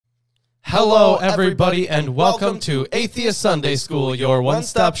Hello, everybody, and welcome to Atheist Sunday School, your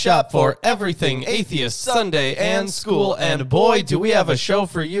one-stop shop for everything Atheist Sunday and school. And boy, do we have a show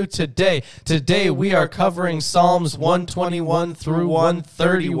for you today. Today, we are covering Psalms 121 through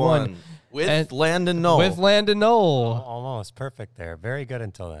 131. With Landon Noll. With Landon Noll. Almost perfect there. Very good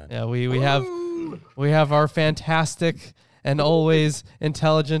until then. Yeah, we have our fantastic and always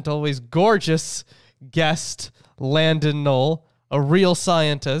intelligent, always gorgeous guest, Landon Noll, a real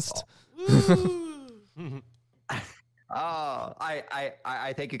scientist.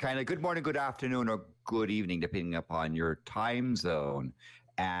 I thank you kindly. Good morning, good afternoon, or good evening, depending upon your time zone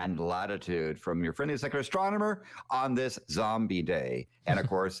and latitude from your friendly secular astronomer on this zombie day. And of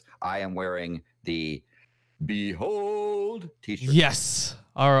course, I am wearing the Behold t-shirt. Yes,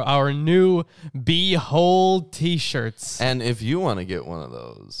 our new Behold t-shirts. And if you want to get one of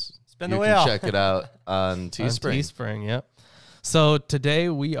those, Spin you the can wheel. check it out on Teespring. Teespring, yep. So today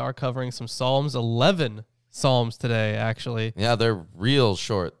we are covering some Psalms, 11 Psalms today, actually. Yeah, they're real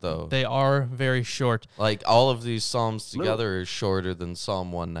short, though. They are very short. Like, all of these Psalms together is shorter than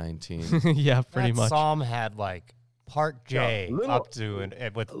Psalm 119. Yeah, pretty That much. Psalm had like part J little- up to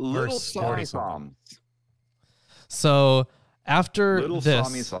and with Little verse 40 Psalmy something. Psalms. So after Little this,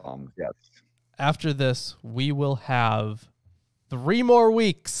 Psalmy Psalms, yes. after this, we will have 3 more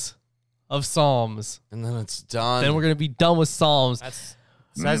weeks of Psalms. And then it's done. Then we're going to be done with Psalms. That's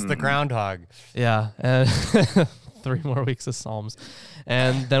says the groundhog. Yeah, and 3 more weeks of Psalms.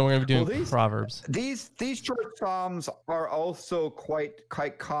 And then we're going to be doing Well, these- Proverbs. These short psalms are also quite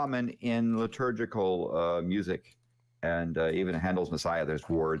common in liturgical music, and even Handel's Messiah. There's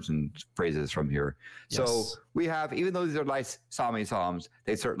words and phrases from here. So Yes. we have, even though these are nice psalmy psalms,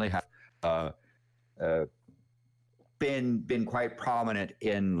 they certainly have been quite prominent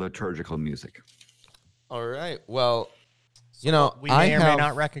in liturgical music. All right. Well, We may or may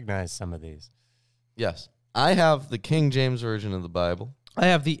not recognize some of these. Yes. I have the King James Version of the Bible. I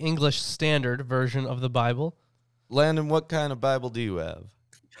have the English Standard Version of the Bible. Landon, what kind of Bible do you have?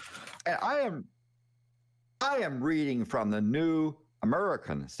 And I am reading from the New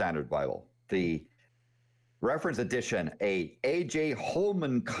American Standard Bible, the reference edition, a A.J.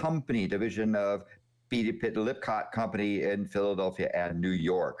 Holman Company division of B.D. Pitt Lipcott Company in Philadelphia and New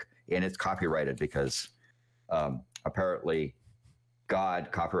York. And it's copyrighted because apparently God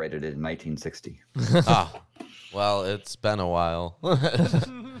copyrighted it in 1960. Well, it's been a while.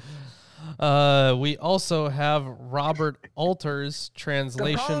 We also have Robert Alter's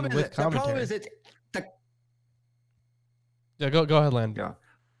translation with The problem commentary. is Yeah, go ahead, Landon.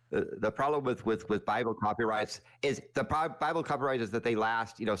 Yeah. The problem with Bible copyrights is Bible copyright is that they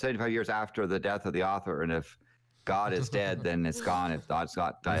last, 75 years after the death of the author. And if God is dead, then it's gone. If God's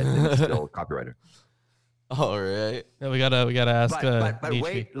not dead, then it's still copyrighted. All right. Yeah, we gotta ask. But Nietzsche.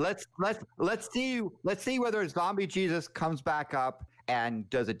 wait, let's see whether Zombie Jesus comes back up and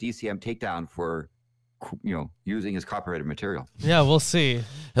does a DCM takedown for, using his copyrighted material. Yeah, we'll see.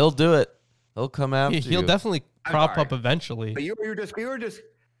 He'll do it. He'll come after He'll you. definitely I'm crop sorry. up eventually. But you were just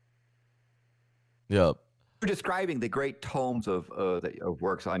Yep. describing the great tomes of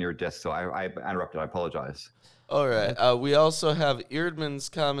works on your disc, so I interrupted. I apologize. All right. We also have Eerdman's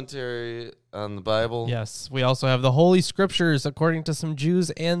commentary on the Bible. Yes, we also have the Holy Scriptures according to some Jews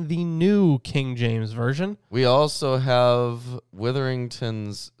and the New King James Version. We also have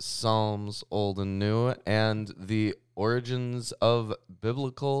Witherington's Psalms, Old and New, and the Origins of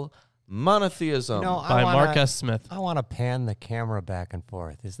Biblical Monotheism. By Mark S. Smith. I want to pan the camera back and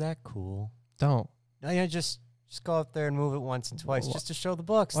forth. Is that cool? Don't. No, just go up there and move it once and twice just to show the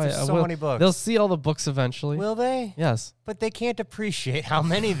books. Why, There's so many books. They'll see all the books eventually. Will they? Yes. But they can't appreciate how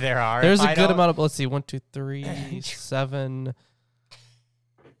many there are. There's if a I good don't- amount of, let's see, 1, 2, 3, 7,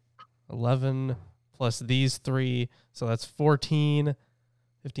 11, plus these 3. So that's 14,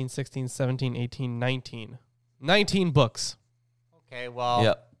 15, 16, 17, 18, 19. 19 books, Okay, well,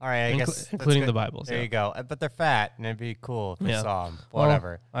 Yep. all right, I guess that's including good. the Bibles. There yeah. you go. But they're fat, and it'd be cool if we Yeah. saw them. Well,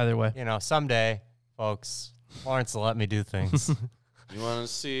 Whatever. either way. Someday, folks, Lawrence will let me do things. You want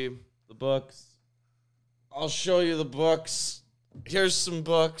to see the books? I'll show you the books. Here's some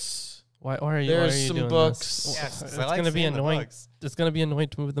books. Why are you There's some doing books. This? Yes, It's I like going to be seeing the annoying. books. It's going to be annoying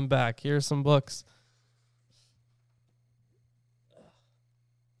to move them back. Here's some books.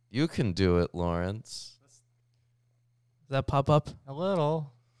 You can do it, Lawrence. Does that pop up? A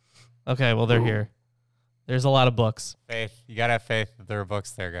little. Okay, well, they're here. There's a lot of books. Faith. You got to have faith that there are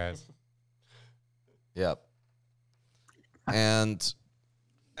books there, guys. Yep. And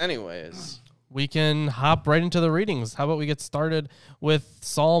anyways, We can hop right into the readings. How about we get started with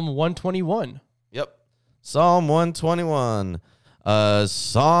Psalm 121? yep. Psalm 121. A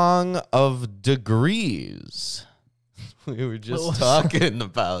Song of Degrees. We were just talking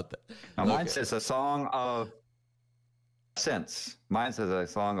about that. Now, mine says a song of ascents. Mine says a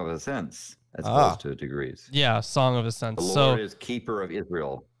song of ascents as opposed to degrees. Yeah, Song of Ascent. The Lord is keeper of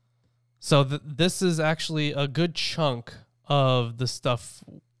Israel. So this is actually a good chunk of the stuff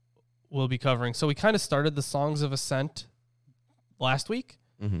we'll be covering. So we kind of started the Songs of Ascent last week,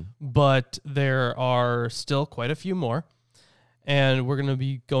 but there are still quite a few more, and we're going to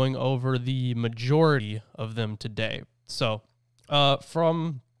be going over the majority of them today. So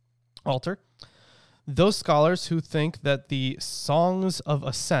from Alter, those scholars who think that the Songs of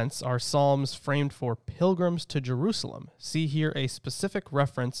Ascents are psalms framed for pilgrims to Jerusalem see here a specific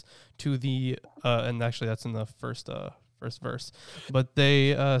reference to the, and actually that's in the first verse, but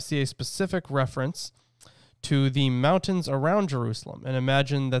they see a specific reference to the mountains around Jerusalem and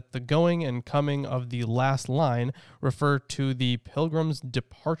imagine that the going and coming of the last line refer to the pilgrim's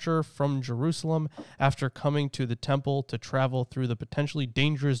departure from Jerusalem after coming to the temple to travel through the potentially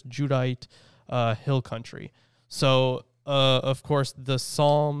dangerous Judite hill country. So, of course, the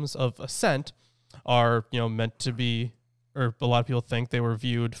Psalms of Ascent are, meant to be, or a lot of people think they were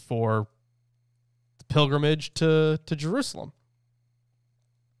viewed for the pilgrimage to Jerusalem.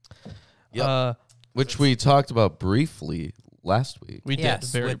 Yep. Which we talked about briefly last week. We did,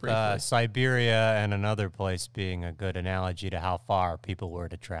 very briefly. Siberia and another place being a good analogy to how far people were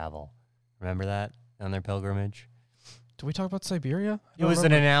to travel. Remember that on their pilgrimage? Did we talk about Siberia? It was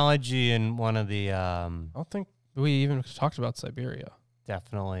an analogy in one of the... I don't think we even talked about Siberia.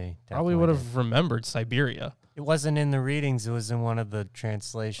 Definitely. Probably would have remembered Siberia. It wasn't in the readings. It was in one of the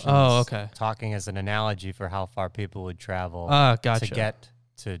translations. Oh, okay. Talking as an analogy for how far people would travel gotcha. to get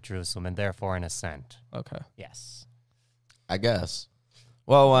to Jerusalem, and therefore an ascent. Okay. Yes. I guess.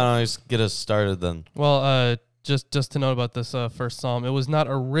 Well, why don't I just get us started then? Well, just to note about this first psalm, it was not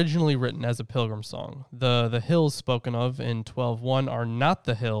originally written as a pilgrim song. The hills spoken of in 12:1 are not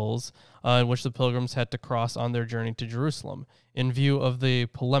the hills in which the pilgrims had to cross on their journey to Jerusalem. In view of the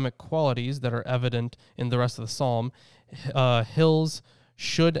polemic qualities that are evident in the rest of the psalm, hills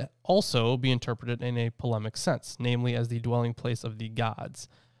should also be interpreted in a polemic sense, namely as the dwelling place of the gods.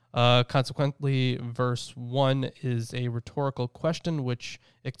 Consequently, verse 1 is a rhetorical question which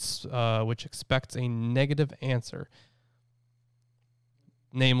expects a negative answer,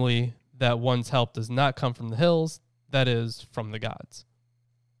 namely that one's help does not come from the hills, that is, from the gods.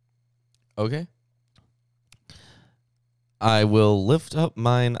 Okay. I will lift up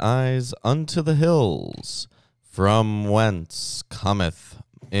mine eyes unto the hills, from whence cometh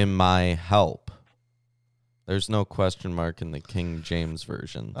in my help. There's no question mark in the King James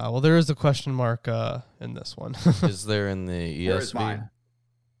Version. Well, there is a question mark in this one. Is there in the ESV? Where's mine?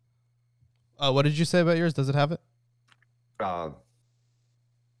 What did you say about yours? Does it have it?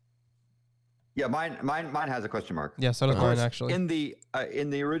 Yeah, mine has a question mark. Yeah, so does mine actually. In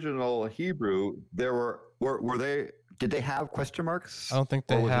the original Hebrew, there were they? Did they have question marks? I don't think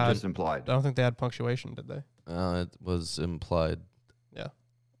they or was had. It just implied? I don't think they had punctuation, did they? It was implied. Yeah.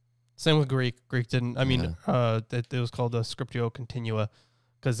 Same with Greek. Greek didn't. I mean, it was called a scriptio continua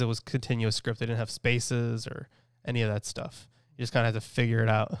because it was continuous script. They didn't have spaces or any of that stuff. You just kind of had to figure it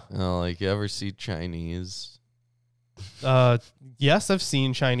out. Like, you ever see Chinese? Yes, I've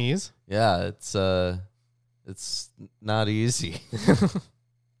seen Chinese. Yeah, it's not easy.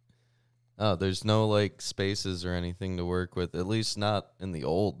 Oh, there's no like spaces or anything to work with. At least not in the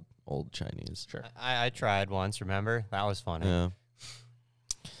old Chinese. Sure. I tried once. Remember? That was funny. Yeah.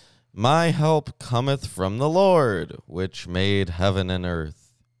 My help cometh from the Lord, which made heaven and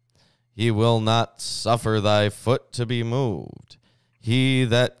earth. He will not suffer thy foot to be moved. He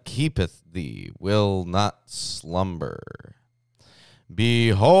that keepeth thee will not slumber.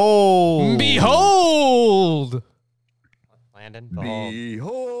 Behold! Behold! Landon, behold.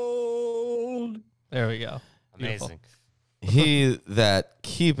 Behold. There we go. Beautiful. Amazing. He that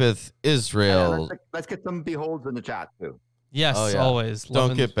keepeth Israel. Let's get some beholds in the chat too. Yes, Oh, yeah. always.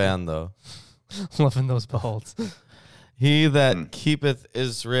 Don't get banned, though. Loving those beholds. He that keepeth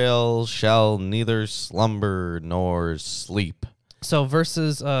Israel shall neither slumber nor sleep. So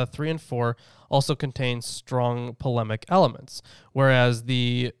verses 3 and 4 also contain strong polemic elements, whereas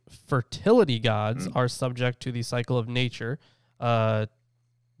the fertility gods are subject to the cycle of nature,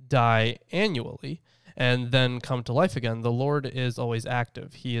 die annually, and then come to life again. The Lord is always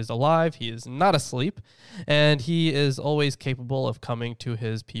active. He is alive. He is not asleep, and he is always capable of coming to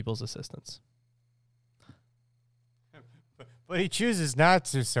his people's assistance. But he chooses not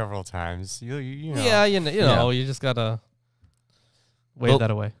to several times. You know. Yeah, you know, you just gotta wave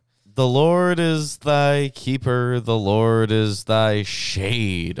that away. The Lord is thy keeper, the Lord is thy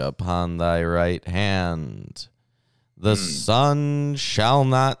shade upon thy right hand. The sun shall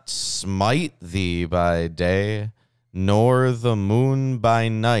not smite thee by day, nor the moon by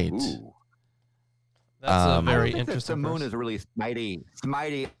night. Ooh. That's a I don't very think that interesting the moon verse. is a really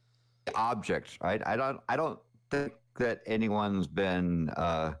smitey object, right? I don't think that anyone's been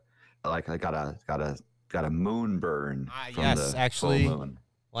like I got a moon burn from yes, the actually, full moon.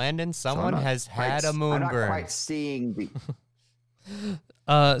 Landon, someone not has quite had a I'm moon not burn. quite seeing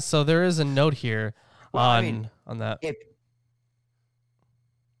the. So there is a note here Well, I mean, on that. If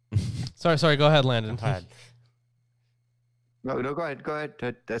Sorry. Go ahead, Landon. Go ahead. no, go ahead.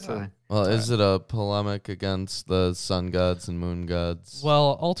 That's Well, is it a polemic against the sun gods and moon gods?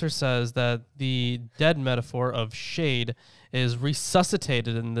 Well, Alter says that the dead metaphor of shade is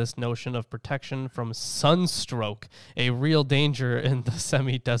resuscitated in this notion of protection from sunstroke, a real danger in the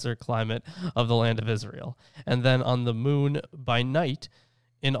semi-desert climate of the land of Israel. And then on the moon by night,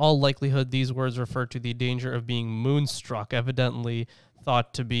 in all likelihood, these words refer to the danger of being moonstruck, evidently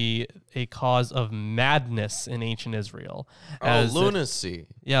thought to be a cause of madness in ancient Israel. Lunacy.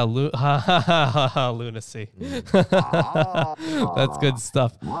 Yeah, lunacy. That's good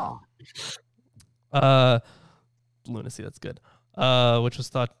stuff. wow. Lunacy, that's good. Which was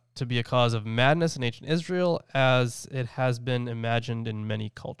thought to be a cause of madness in ancient Israel, as it has been imagined in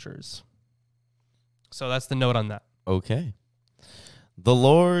many cultures. So that's the note on that. Okay. The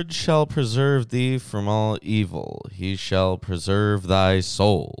Lord shall preserve thee from all evil. He shall preserve thy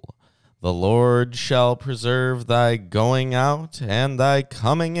soul. The Lord shall preserve thy going out and thy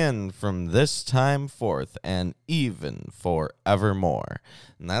coming in from this time forth and even forevermore.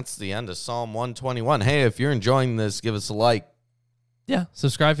 And that's the end of Psalm 121. Hey, if you're enjoying this, give us a like. Yeah,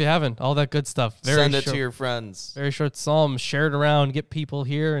 subscribe if you haven't. All that good stuff. Send it to your friends. Very short psalm. Share it around. Get people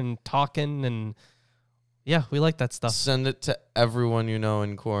here and talking. And yeah, we like that stuff. Send it to everyone you know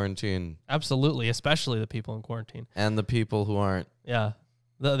in quarantine. Absolutely, especially the people in quarantine. And the people who aren't. Yeah,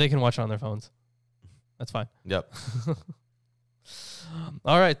 they can watch it on their phones. That's fine. Yep.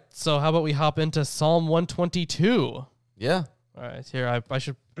 All right, so how about we hop into Psalm 122? Yeah. All right, here, I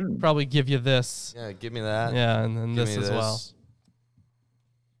should probably give you this. Yeah, give me that. Yeah, and then Give this me as well.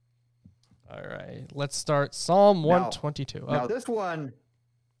 All right, let's start Psalm 122. Now this one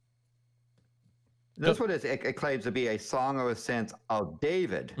it claims to be a song of ascent of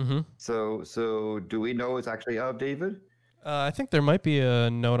David. Mm-hmm. So do we know it's actually of David? I think there might be a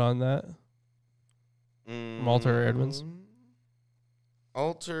note on that from Alter Edmonds.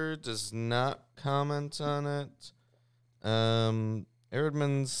 Alter does not comment on it.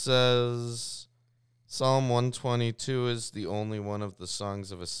 Erdman says Psalm 122 is the only one of the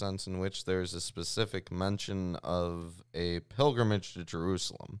songs of ascent in which there's a specific mention of a pilgrimage to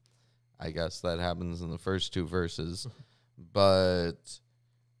Jerusalem. I guess that happens in the first two verses, but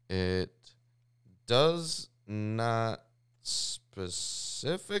it does not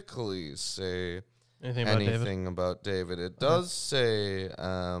specifically say anything about David. It does say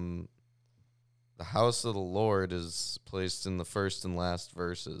the house of the Lord is placed in the first and last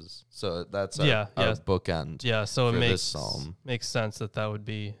verses. So that's our bookend. Yeah, so it this psalm. makes sense that would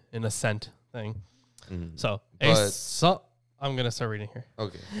be an ascent thing. Mm-hmm. So I'm going to start reading here.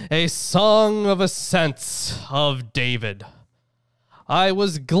 Okay. A song of ascents of David. I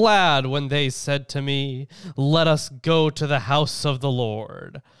was glad when they said to me, "Let us go to the house of the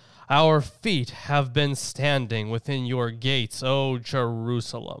Lord. Our feet have been standing within your gates, O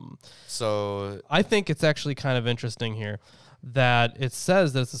Jerusalem." So I think it's actually kind of interesting here that it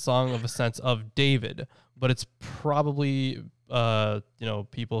says that it's a song of ascents of David, but it's probably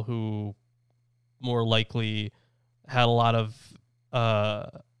people who more likely had a lot of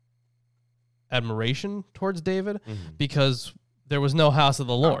admiration towards David because there was no house of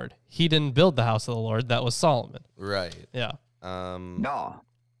the Lord. He didn't build the house of the Lord. That was Solomon. Right. Yeah. No.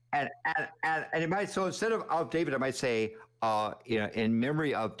 And it might, so instead of David, I might say, in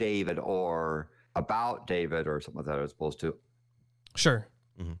memory of David or about David or something like that as opposed to. Sure.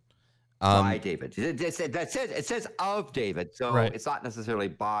 Mm-hmm. By David. It says of David, so right. It's not necessarily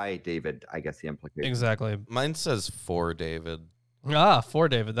by David, I guess the implication. Exactly. Mine says for David. For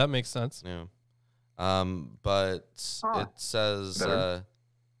David. That makes sense. Yeah. But it says,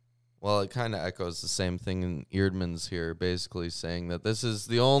 it kind of echoes the same thing in Eerdmans here, basically saying that this is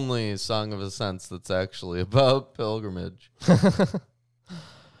the only song of ascents that's actually about pilgrimage.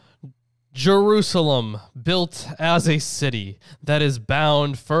 Jerusalem, built as a city that is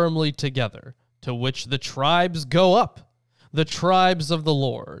bound firmly together, to which the tribes go up, the tribes of the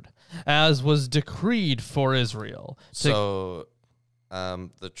Lord, as was decreed for Israel. So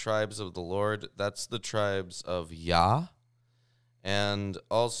the tribes of the Lord, that's the tribes of Yah. And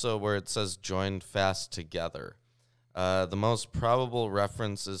also where it says joined fast together. The most probable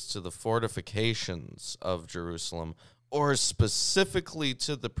reference is to the fortifications of Jerusalem, or specifically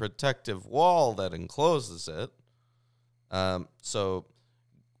to the protective wall that encloses it. So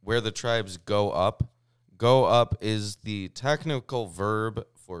where the tribes go up is the technical verb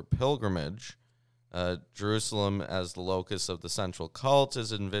for pilgrimage. Jerusalem as the locus of the central cult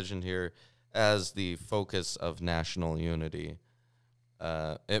is envisioned here as the focus of national unity.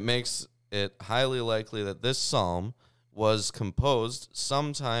 It makes it highly likely that this psalm was composed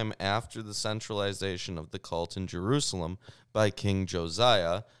sometime after the centralization of the cult in Jerusalem by King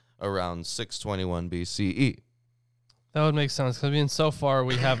Josiah around 621 BCE. That would make sense, because I mean, so far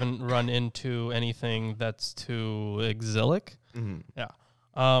we haven't run into anything that's too exilic. Mm-hmm. Yeah.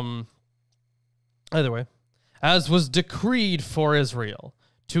 Either way, as was decreed for Israel,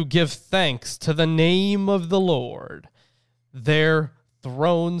 to give thanks to the name of the Lord, their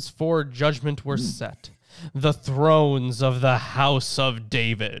thrones for judgment were set, the thrones of the house of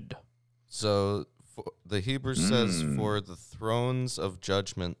David. So the Hebrew says, for the thrones of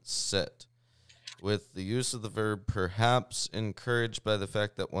judgment sit, with the use of the verb perhaps encouraged by the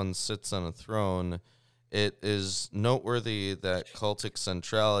fact that one sits on a throne. It is noteworthy that cultic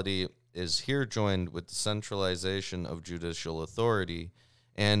centrality is here joined with the centralization of judicial authority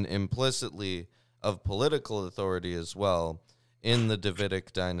and implicitly of political authority as well in the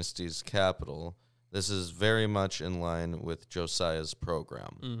Davidic dynasty's capital. This is very much in line with Josiah's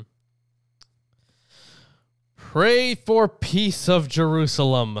program. Pray for peace of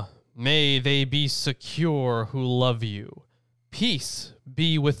Jerusalem. May they be secure who love you. Peace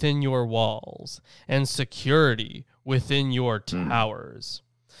be within your walls, and security within your towers.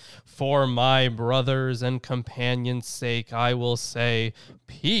 For my brothers and companions' sake, I will say,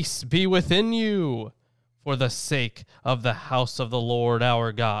 peace be within you. For the sake of the house of the Lord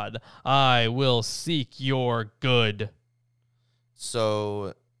our God, I will seek your good.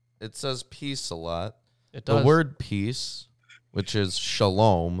 So it says peace a lot. It does. The word peace, which is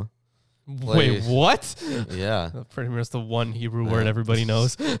shalom. Wait, what? Yeah. Pretty much the one Hebrew word everybody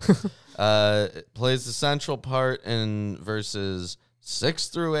knows. It plays the central part in verses 6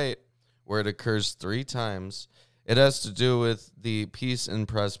 through 8, where it occurs 3 times. It has to do with the peace and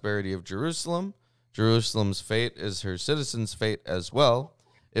prosperity of Jerusalem. Jerusalem's fate is her citizens' fate as well.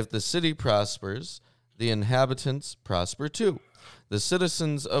 If the city prospers, the inhabitants prosper too. The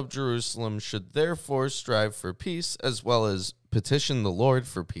citizens of Jerusalem should therefore strive for peace as well as petition the Lord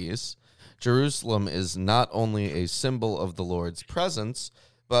for peace. Jerusalem is not only a symbol of the Lord's presence,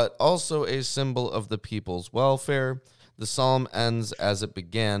 but also a symbol of the people's welfare. The psalm ends as it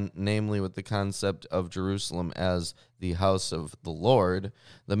began, namely with the concept of Jerusalem as the house of the Lord.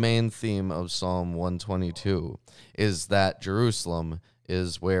 The main theme of Psalm 122 is that Jerusalem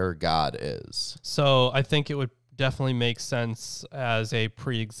is where God is. So I think it would definitely make sense as a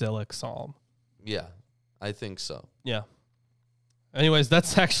pre-exilic psalm. Yeah, I think so. Yeah. Anyways,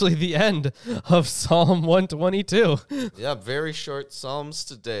 that's actually the end of Psalm 122. Yeah, very short psalms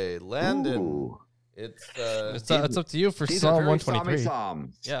today. Landon, Ooh. It's up to you for These Psalm are very 123.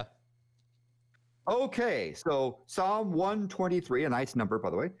 Psalms. Yeah. Okay, so Psalm 123, a nice number, by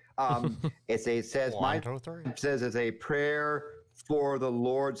the way. It says, One, two, three. it says it's a prayer for the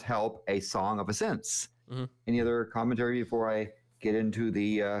Lord's help, a song of ascents. Mhm. Any other commentary before I get into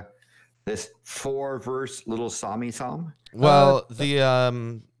the this 4-verse little psalmy psalm? Well, the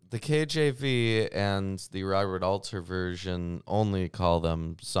KJV and the Robert Alter version only call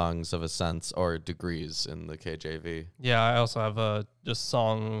them songs of ascents or degrees in the KJV. Yeah, I also have a just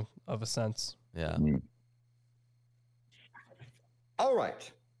Song of Ascents. Yeah. All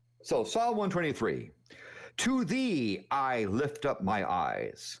right. So Psalm 123. To thee I lift up my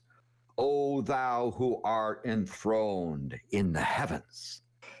eyes, O thou who art enthroned in the heavens.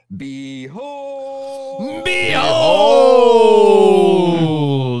 Behold! Behold!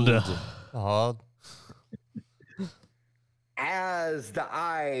 Oh, As the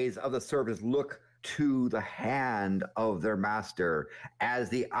eyes of the servants look to the hand of their master, as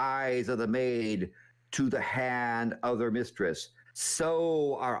the eyes of the maid to the hand of their mistress,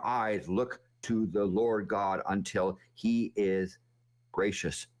 so our eyes look to the Lord God until he is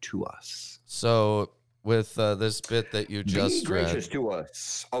gracious to us. So with this bit that you just Be gracious read, to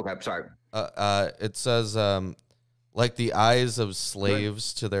us. Okay, I'm sorry. it says like the eyes of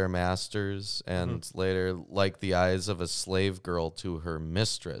slaves to their masters, and later like the eyes of a slave girl to her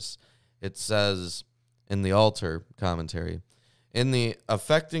mistress. It says in the Altar commentary, In the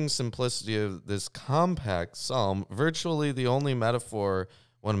affecting simplicity of this compact psalm, virtually the only metaphor,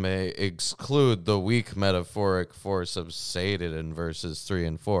 one may exclude the weak metaphoric force of stated in verses 3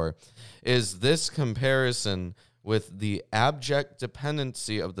 and 4, is this comparison with the abject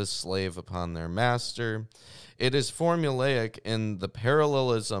dependency of the slave upon their master. It is formulaic in the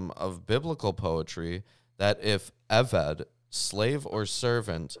parallelism of biblical poetry that if Eved, slave or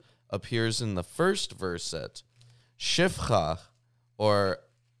servant, appears in the first verset, Shifcha, or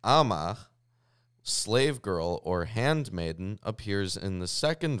Amach, slave girl or handmaiden, appears in the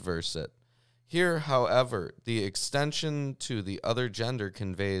second verset. Here, however, the extension to the other gender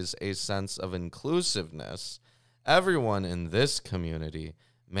conveys a sense of inclusiveness. Everyone in this community,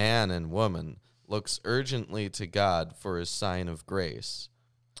 man and woman, looks urgently to God for a sign of grace.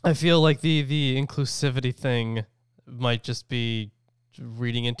 I feel like the inclusivity thing might just be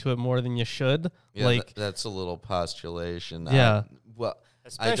reading into it more than you should. Yeah, like that's a little postulation. Yeah.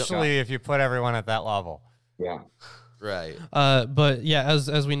 Especially if you put everyone at that level. Yeah. Right. But yeah,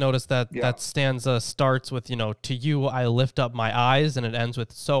 as we noticed that Yeah. that stanza starts with, to you I lift up my eyes, and it ends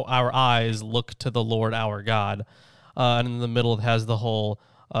with, so our eyes look to the Lord our God. And in the middle it has the whole,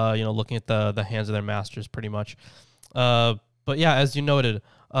 looking at the hands of their masters pretty much. But yeah, as you noted,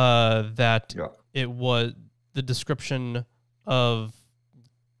 that Yeah. it was the description of,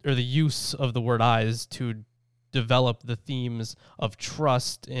 or the use of the word eyes to develop the themes of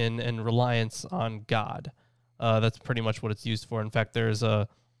trust in and reliance on God. That's pretty much what it's used for. In fact, there's a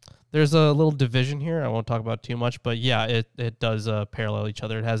little division here. I won't talk about too much, but yeah, it does parallel each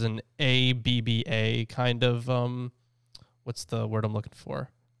other. It has an ABBA kind of what's the word I'm looking for?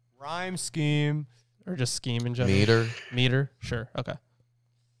 Rhyme scheme. Or just scheme in general. Meter. Sure. Okay.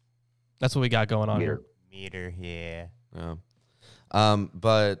 That's what we got going on here. Meter, yeah. Yeah.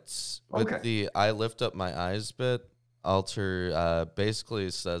 But with Okay. the I lift up my eyes bit, Alter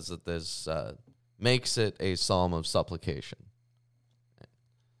basically says that this makes it a psalm of supplication,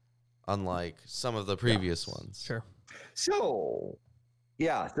 unlike some of the previous ones. Sure. So,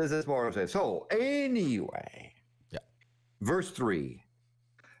 yeah, this is more of a so anyway. Yeah. Verse 3.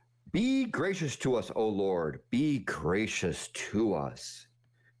 Be gracious to us, O Lord, be gracious to us,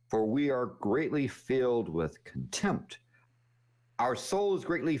 for we are greatly filled with contempt. Our soul is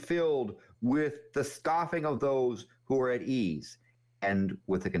greatly filled with the scoffing of those who are at ease, and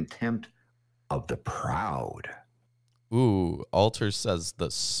with the contempt of the proud. Ooh, Alter says the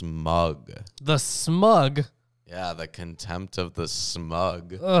smug. The smug. Yeah, the contempt of the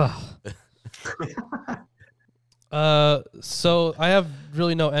smug. Ugh. So I have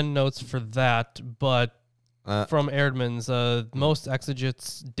really no end notes for that, but from Erdman's, most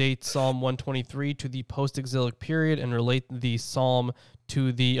exegetes date Psalm 123 to the post-exilic period and relate the psalm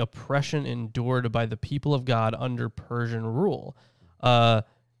to the oppression endured by the people of God under Persian rule.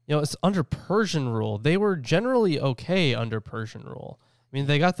 It's under Persian rule. They were generally okay under Persian rule. I mean,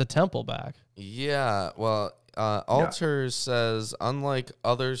 they got the temple back. Yeah, well, Alter says, unlike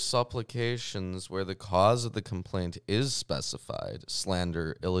other supplications where the cause of the complaint is specified,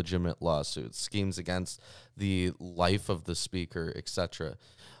 slander, illegitimate lawsuits, schemes against the life of the speaker, etc.,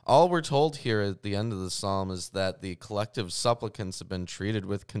 all we're told here at the end of the psalm is that the collective supplicants have been treated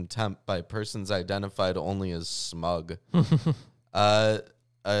with contempt by persons identified only as smug. A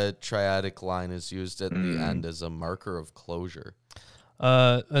triadic line is used at the end as a marker of closure.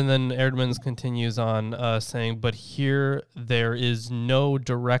 And then Erdman's continues on saying, but here there is no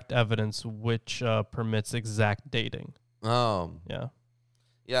direct evidence which permits exact dating. Oh. Yeah.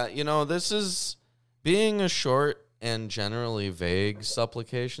 Yeah, this is being a short and generally vague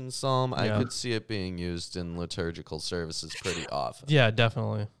supplication psalm. I could see it being used in liturgical services pretty often. Yeah,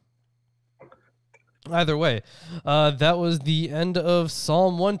 definitely. Either way, that was the end of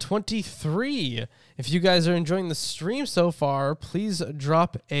Psalm 123. If you guys are enjoying the stream so far, please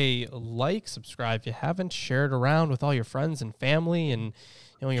drop a like, subscribe if you haven't, share it around with all your friends and family and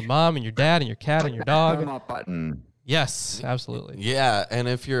your mom and your dad and your cat and your dog. Thumb up button. Yes, absolutely. Yeah, and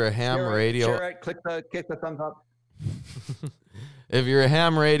if you're a ham radio... Share it, click the thumbs up. If you're a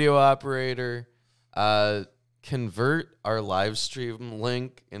ham radio operator, convert our live stream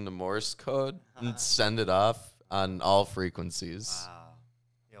link into Morse code and send it off on all frequencies. Wow.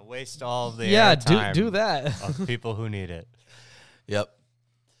 Yeah, waste all the do that. of people who need it. Yep.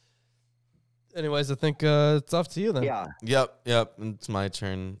 Anyways, I think it's off to you then. Yeah. Yep. It's my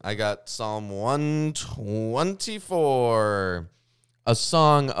turn. I got Psalm 124, a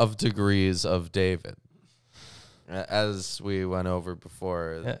song of degrees of David. As we went over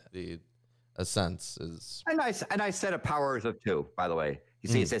before, the Ascent is A nice set of powers of two, by the way. You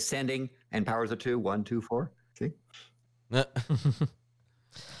see, it's ascending and powers of two. 1, 2, 4. See?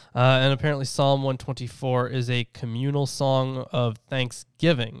 And apparently Psalm 124 is a communal song of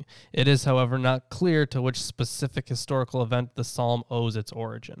thanksgiving. It is, however, not clear to which specific historical event the psalm owes its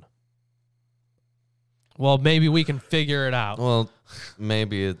origin. Well, maybe we can figure it out. Well,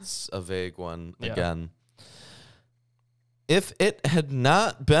 maybe it's a vague one again. If it had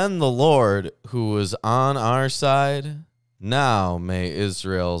not been the Lord who was on our side, now may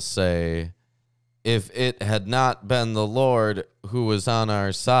Israel say, if it had not been the Lord who was on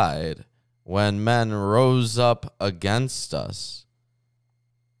our side, when men rose up against us,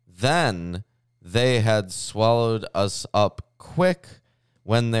 then they had swallowed us up quick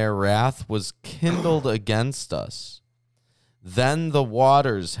when their wrath was kindled against us. Then the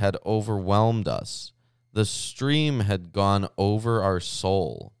waters had overwhelmed us. The stream had gone over our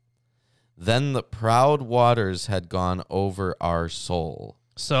soul. Then the proud waters had gone over our soul.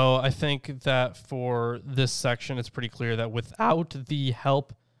 So I think that for this section, it's pretty clear that without the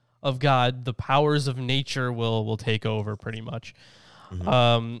help of God, the powers of nature will take over pretty much.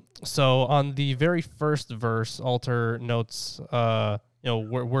 Mm-hmm. So on the very first verse, Alter notes,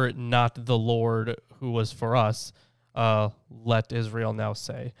 were it not the Lord who was for us, let Israel now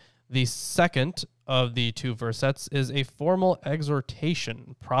say. The second of the two versets is a formal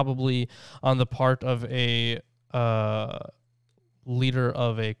exhortation, probably on the part of a leader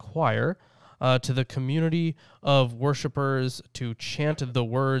of a choir, to the community of worshipers to chant the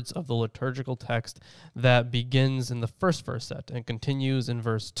words of the liturgical text that begins in the first verset and continues in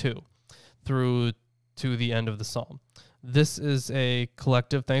verse 2 through to the end of the psalm. This is a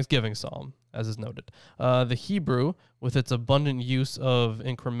collective thanksgiving psalm, as is noted. The Hebrew, with its abundant use of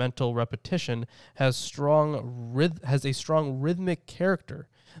incremental repetition, has a strong rhythmic character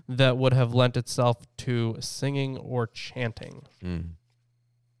that would have lent itself to singing or chanting.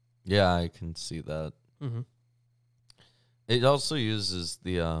 Yeah, I can see that. Mm-hmm. It also uses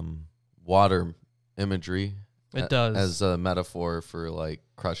the water imagery. It does. As a metaphor for like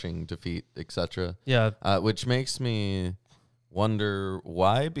crushing, defeat, etc. Yeah. Which makes me wonder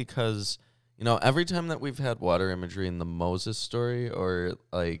why, because every time that we've had water imagery in the Moses story or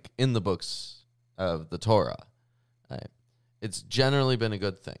like in the books of the Torah, it's generally been a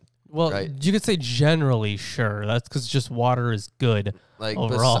good thing. Well, right? You could say generally, sure. That's because just water is good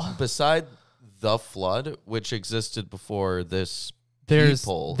overall. Beside the flood, which existed before this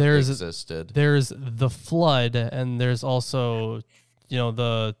people existed. There's the flood, and there's also,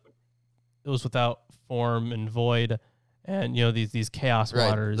 it was without form and void, and these chaos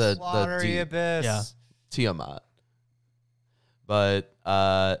waters. The watery abyss. Yeah. Tiamat. But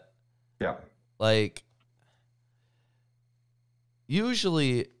like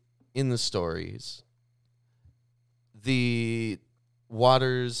usually in the stories, the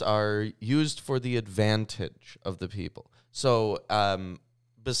waters are used for the advantage of the people. So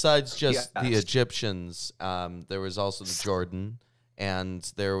besides just the Egyptians, there was also the Jordan,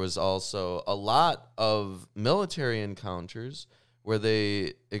 and there was also a lot of military encounters where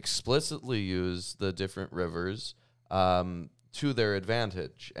they explicitly use the different rivers to their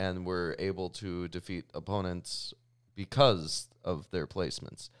advantage and were able to defeat opponents because of their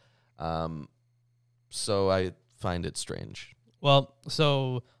placements. So I find it strange. Well,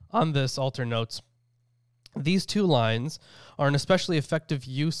 so on this, Alter notes, these two lines are an especially effective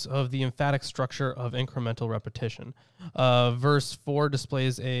use of the emphatic structure of incremental repetition. Verse 4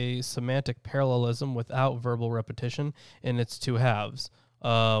 displays a semantic parallelism without verbal repetition in its two halves.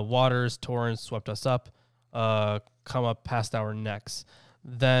 Waters, torrents swept us up, come up past our necks.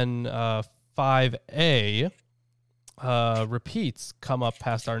 Then 5a repeats come up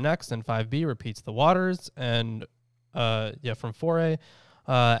past our necks, and 5b repeats the waters, and from 4a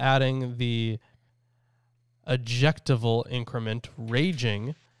adding the adjectival increment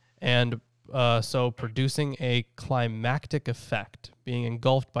raging, and so producing a climactic effect. Being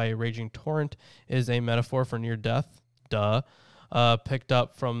engulfed by a raging torrent is a metaphor for near death, picked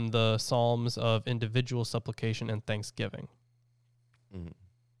up from the Psalms of individual supplication and thanksgiving. Mm-hmm.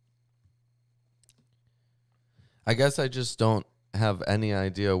 I guess I just don't have any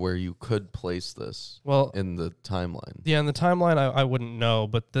idea where you could place this in the timeline. Yeah, in the timeline, I wouldn't know,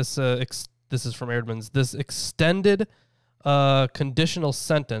 but this is from Erdman's. This extended conditional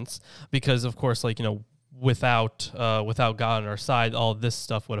sentence, because of course, without God on our side, all this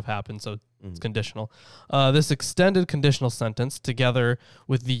stuff would have happened. So it's conditional. This extended conditional sentence, together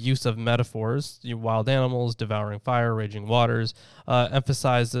with the use of metaphors, wild animals, devouring fire, raging waters,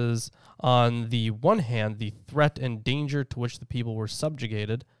 emphasizes on the one hand the threat and danger to which the people were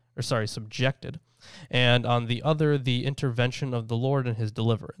subjected, and on the other, the intervention of the Lord and his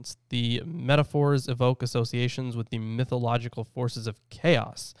deliverance. The metaphors evoke associations with the mythological forces of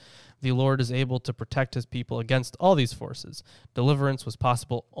chaos. The Lord is able to protect his people against all these forces. Deliverance was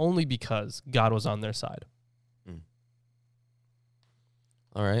possible only because God was on their side.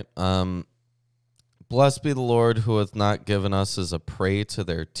 All right. Blessed be the Lord who hath not given us as a prey to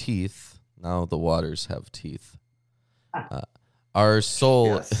their teeth. Now the waters have teeth. Our soul.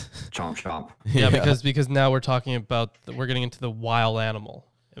 Yes. Chomp chomp. Yeah, because now we're talking about we're getting into the wild animal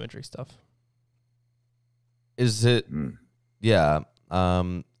imagery stuff. Is it? Yeah.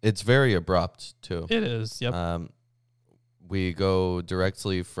 It's very abrupt too. It is. Yep. We go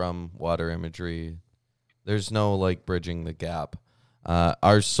directly from water imagery. There's no like bridging the gap.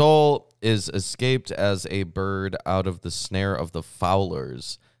 Our soul is escaped as a bird out of the snare of the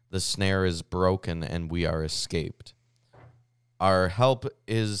fowlers. The snare is broken and we are escaped. Our help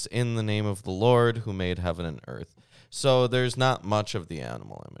is in the name of the Lord who made heaven and earth. So there's not much of the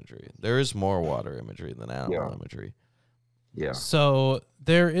animal imagery. There is more water imagery than animal imagery. Yeah. So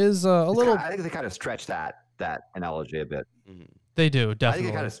there is a little. I think they kind of stretch that analogy a bit. They do, I definitely.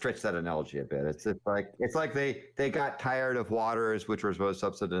 think they kind of stretch that analogy a bit. It's like they got tired of waters, which was a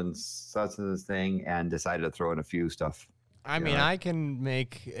substance thing, and decided to throw in a few stuff. I mean, I can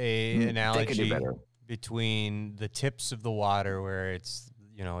make an analogy better. between the tips of the water where it's,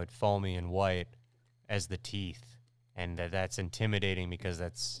 it's foamy and white as the teeth. And that's intimidating because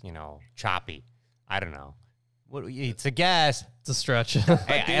that's, choppy. I don't know. It's a guess. It's a stretch.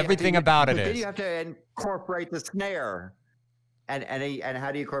 Hey, everything about it is. Then you have to incorporate the snare. And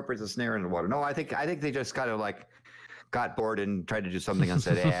how do you incorporate the snare in the water? No, I think they just kind of like got bored and tried to do something and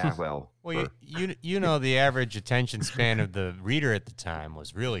said, "Yeah, well." Well, you know the average attention span of the reader at the time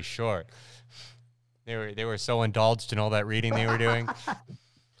was really short. They were so indulged in all that reading they were doing.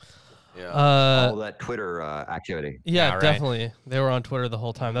 All that Twitter activity. Yeah, right. definitely. They were on Twitter the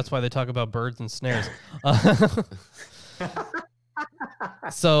whole time. That's why they talk about birds and snares.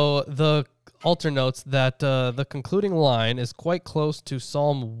 So the altar notes that the concluding line is quite close to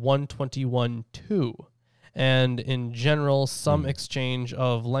Psalm 121:2. And in general, some exchange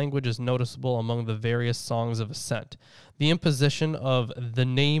of language is noticeable among the various songs of ascent. The imposition of the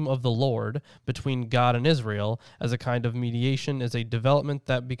name of the Lord between God and Israel as a kind of mediation is a development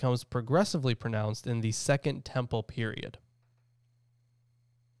that becomes progressively pronounced in the Second Temple period.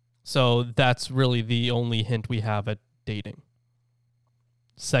 So that's really the only hint we have at dating.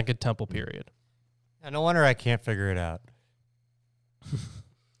 Second Temple period. No wonder I can't figure it out.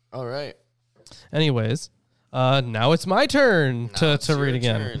 All right. Anyways, now it's my turn to read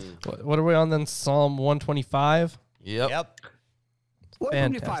again. Turn. What are we on then? Psalm 125? Yep.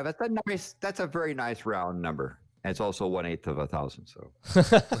 125. That's a very nice round number. And it's also 1/8 of 1,000. So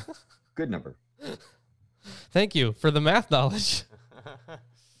good number. Thank you for the math knowledge.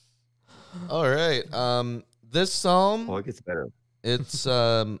 All right. This psalm, Well, it gets better. it's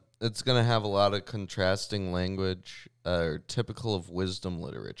gonna have a lot of contrasting language, typical of wisdom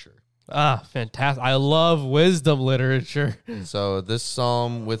literature. Ah, fantastic. I love wisdom literature. So this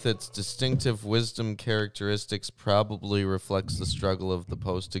psalm, with its distinctive wisdom characteristics, probably reflects the struggle of the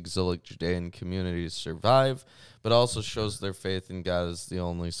post-exilic Judean community to survive, but also shows their faith in God as the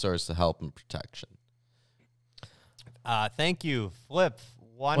only source of help and protection. Thank you, Flip.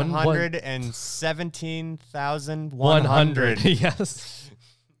 117,100. Yes.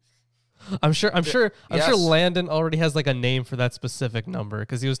 I'm sure Landon already has like a name for that specific number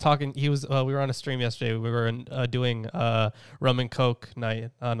because he was talking. We were on a stream yesterday. We were doing rum and coke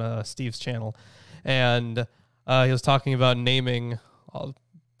night on Steve's channel, and he was talking about naming a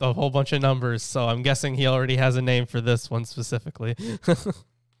whole bunch of numbers. So I'm guessing he already has a name for this one specifically.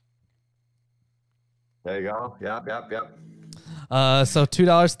 There you go. Yep. So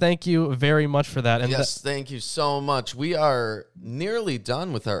 $2. Thank you very much for that. And yes, thank you so much. We are nearly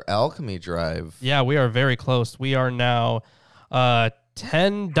done with our alchemy drive. yeah, we are very close. We are now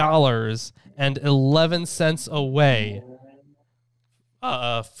 $10.11 away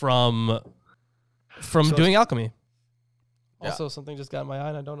from doing alchemy. Yeah. Also, something just got in my eye,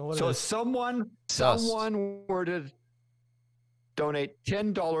 and I don't know what So it if is. someone were to donate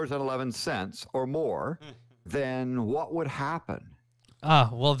 $10.11 or more, then what would happen?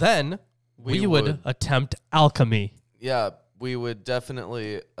 Well, then we would would- attempt alchemy. Yeah, we would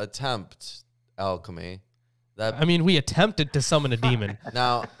definitely attempt alchemy. I mean, we attempted to summon a demon.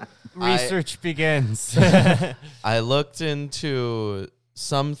 Now, Research begins. I looked into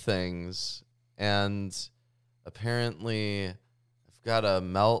some things, and apparently I've got to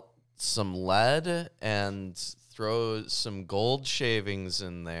melt some lead and throw some gold shavings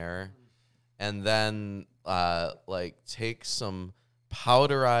in there and then like take some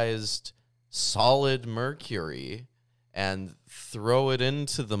powderized solid mercury and throw it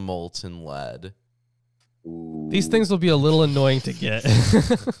into the molten lead. These things will be a little annoying to get.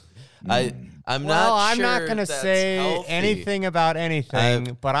 I'm not sure going to that's say healthy. anything about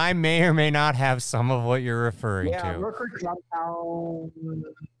anything, but I may or may not have some of what you're referring Yeah, to. mercury compound.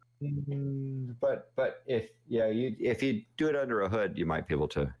 But if you do it under a hood, you might be able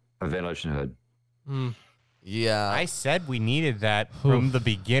to a ventilation hood. Yeah, I said we needed that from the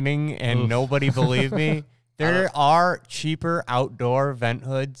beginning, and Oof. nobody believed me. There are cheaper outdoor vent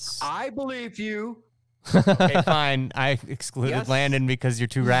hoods. I believe you. Okay, fine. I excluded Yes. Landon because you're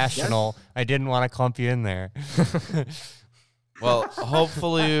too rational. I didn't want to clump you in there. well,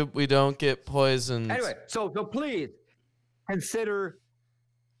 hopefully we don't get poisoned. Anyway, so please consider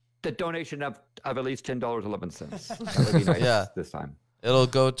the donation of at least $10.11. That would be nice Yeah. this time. It'll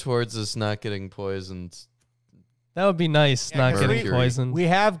go towards us not getting poisoned. That would be nice, not getting mercury. poisoned. We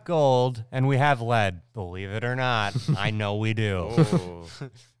have gold and we have lead. Believe it or not, I know we do. Oh.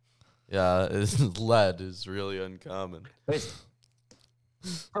 Yeah, lead is really uncommon.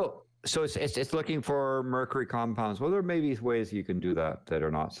 So it's looking for mercury compounds. Well, there may be ways you can do that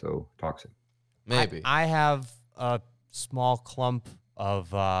are not so toxic. Maybe. I have a small clump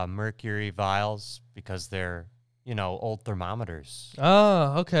of mercury vials because they're, old thermometers.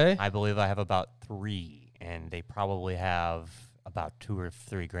 Oh, okay. I believe I have about 3, and they probably have about 2 or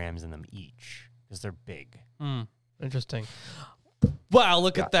 3 grams in them each because they're big. Interesting. Wow,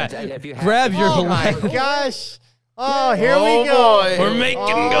 look at that. and if you have- Grab your Oh my light. gosh! Oh, here Oh, we go. boy. We're making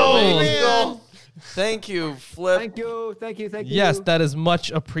Oh, gold. man. Thank you, Flip. Thank you. Yes, that is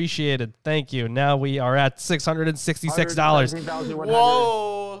much appreciated. Thank you. Now we are at $666.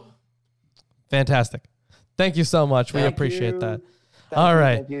 Whoa. Fantastic. Thank you so much. We appreciate that. All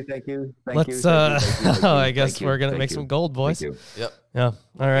right. Thank you. Let's, I guess we're going to make some gold, boys. Thank you. Yep. Yeah.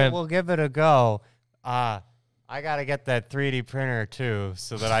 All right. We'll give it a go. I got to get that 3D printer too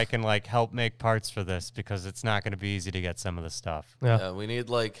so that I can help make parts for this because it's not going to be easy to get some of the stuff. Yeah. Yeah, we need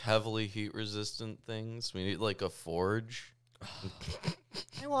heavily heat resistant things. We need a forge.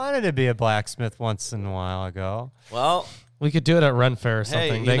 I wanted to be a blacksmith once in a while ago. Well, We could do it at Ren Fair or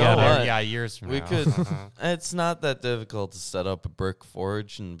something. you They know got what? it. Yeah, years from we now. could. It's not that difficult to set up a brick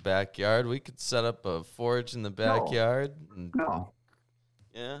forge in the backyard. We could set up a forge in the backyard. And, No.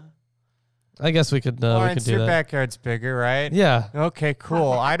 yeah. I guess we could Lawrence, do your that. backyard's bigger, right? Yeah. Okay,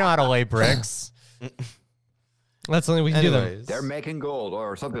 cool. I know how to lay bricks. That's something we can do then. Anyways, They're making gold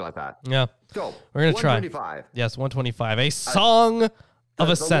or something like that. Yeah. So We're gonna try. 125. Yes, 125. A song of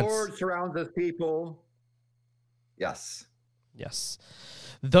The ascent. Lord surrounds his people. Yes. Yes.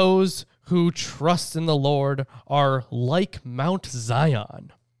 Those who trust in the Lord are like Mount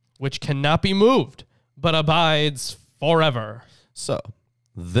Zion, which cannot be moved, but abides forever. so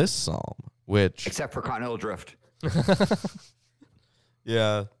this psalm, which Except for Continental Drift.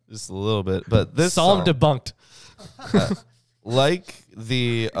 yeah, just a little bit, but this Psalm psalm, debunked. like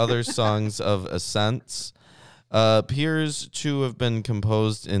the other songs of ascents, appears to have been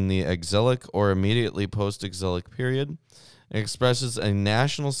composed in the exilic or immediately post-exilic period. It expresses a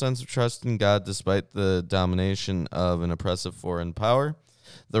national sense of trust in God despite the domination of an oppressive foreign power.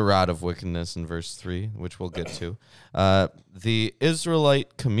 The rod of wickedness in verse 3, which we'll get to. The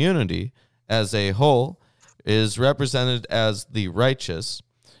Israelite community as a whole is represented as the righteous.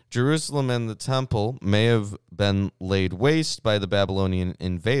 Jerusalem and the temple may have been laid waste by the Babylonian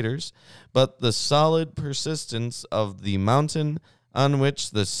invaders, but the solid persistence of the mountain on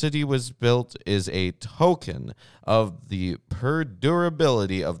which the city was built is a token of the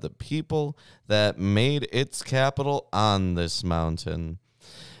perdurability of the people that made its capital on this mountain.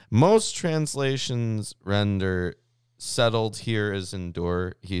 Most translations render settled here as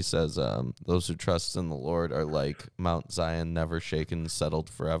endure. He says, those who trust in the Lord are like Mount Zion, never shaken, settled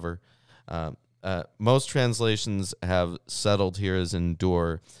forever. Most translations have settled here as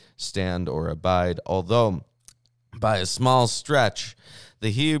endure, stand, or abide, although by a small stretch,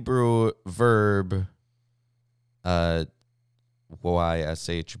 the Hebrew verb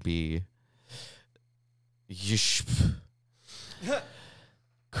YSHB yishp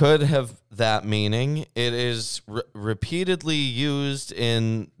could have that meaning. It is repeatedly used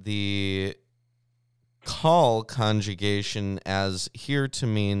in the call conjugation as here to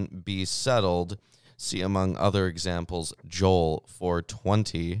mean be settled. See among other examples, Joel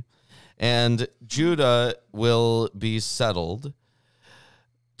 4:20. And Judah will be settled,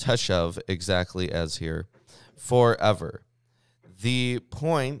 Teshav, exactly as here, forever. The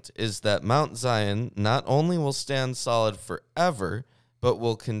point is that Mount Zion not only will stand solid forever, but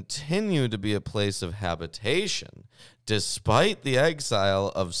will continue to be a place of habitation, despite the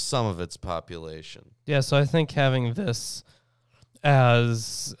exile of some of its population. Yeah, so I think having this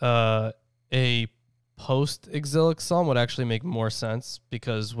as a post-exilic psalm would actually make more sense,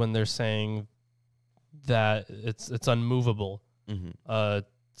 because when they're saying that it's unmovable,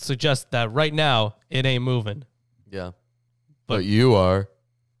 suggests that right now it ain't moving. Yeah. But you are.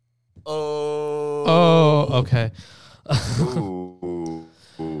 Oh, okay. Ooh.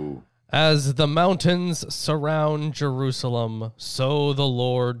 As the mountains surround Jerusalem, so the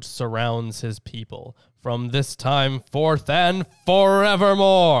Lord surrounds his people from this time forth and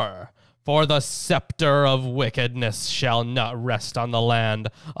forevermore. For the scepter of wickedness shall not rest on the land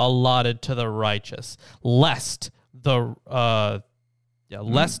allotted to the righteous, lest the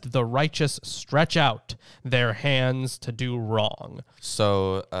righteous stretch out their hands to do wrong.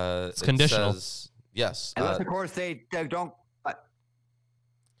 So it's conditional. Yes. Unless, of course, they don't.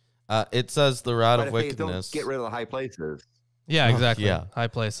 It says the rod But of if they wickedness. don't get rid of the high places. Yeah, exactly. Yeah. High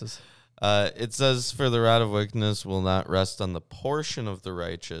places. It says, for the rod of wickedness will not rest on the portion of the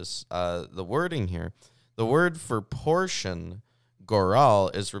righteous. The wording here, the word for portion, goral,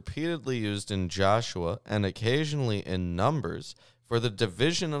 is repeatedly used in Joshua and occasionally in Numbers for the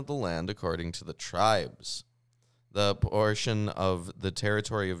division of the land according to the tribes. The portion of the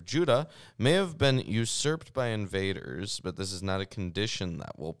territory of Judah may have been usurped by invaders, but this is not a condition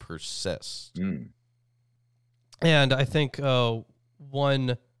that will persist. And I think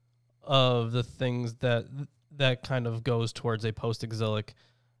one of the things that kind of goes towards a post-exilic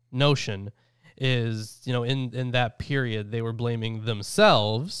notion is, in that period, they were blaming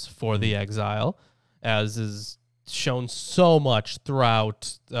themselves for the exile, as is shown so much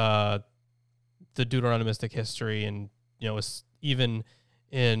throughout the Deuteronomistic history, and even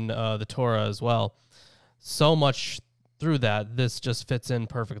in the Torah as well. So much through that, this just fits in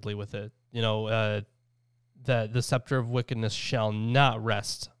perfectly with it. That the scepter of wickedness shall not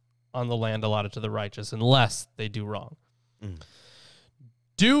rest on the land allotted to the righteous unless they do wrong.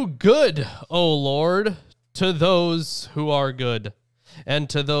 Do good, O Lord, to those who are good, and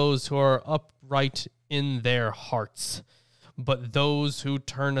to those who are upright in their hearts. But those who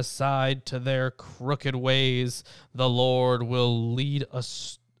turn aside to their crooked ways, the Lord will lead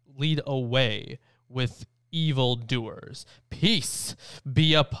away with evildoers. Peace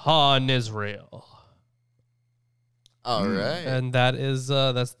be upon Israel. All right. And that is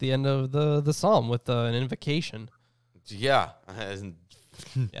that's the end of the psalm with an invocation. Yeah.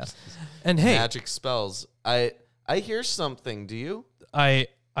 Yes. And hey, magic spells. I hear something. Do you? I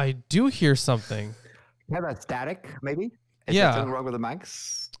do hear something. You have a static, maybe? Is Yeah. there something wrong with the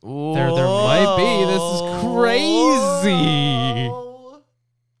mics? There might be. This is crazy.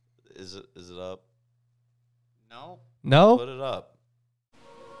 Is it up? No. No? Put it up.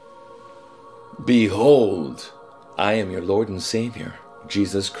 Behold, I am your Lord and Savior,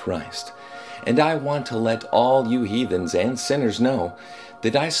 Jesus Christ, and I want to let all you heathens and sinners know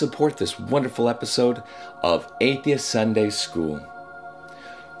that I support this wonderful episode of Atheist Sunday School.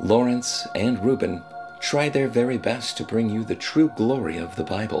 Lawrence and Reuben try their very best to bring you the true glory of the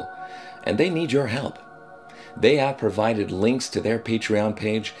Bible, and they need your help. They have provided links to their Patreon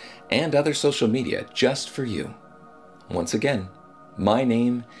page and other social media just for you. Once again, my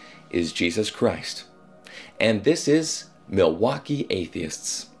name is Jesus Christ, and this is Milwaukee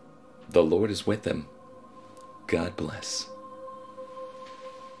Atheists. The Lord is with them. God bless.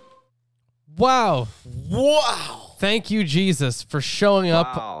 Wow. Wow. Thank you, Jesus, for showing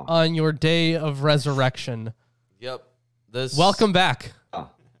up Wow. on your day of resurrection. Yep. This Welcome back.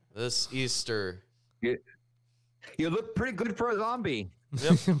 This Easter. You look pretty good for a zombie.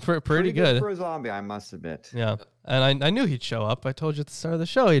 Pretty good. for a zombie, I must admit. Yeah. And I knew he'd show up. I told you at the start of the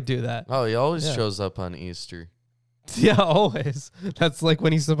show he'd do that. Oh, he always Yeah. shows up on Easter. Yeah, always. That's like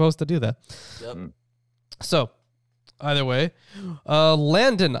when he's supposed to do that. Yep. So, either way,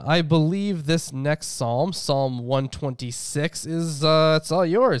 Landon, I believe this next psalm, Psalm 126, is it's all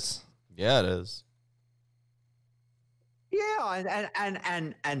yours. Yeah, it is. Yeah,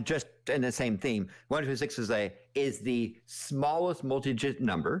 and just in the same theme, 126 is the smallest multi-digit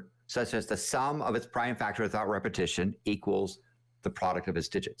number, such as the sum of its prime factor without repetition equals the product of its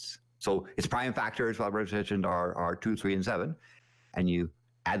digits. So its prime factors without repetition are 2, 3, and 7, and you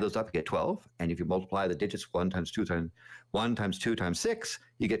add those up, you get 12. And if you multiply the digits 1 times 2 times 6,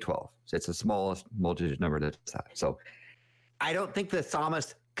 you get 12. So it's the smallest multi-digit number that's that. So I don't think the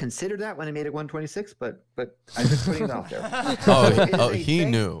psalmist considered that when he made it 126, but I'm just putting it out there. He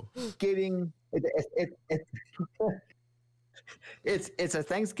knew. Thanksgiving. It's a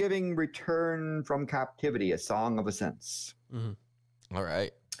Thanksgiving return from captivity, a song of ascents. Mhm. All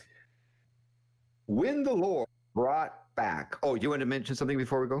right. When the Lord brought back. Oh, you want to mention something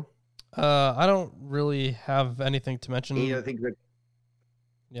before we go? I don't really have anything to mention. Any other things that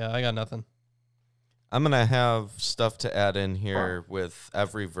Yeah, I got nothing. I'm going to have stuff to add in here with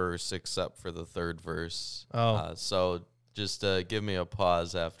every verse except for the third verse. Oh. So just give me a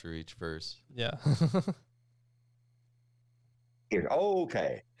pause after each verse. Yeah. Here,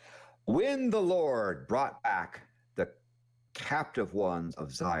 okay. When the Lord brought back the captive ones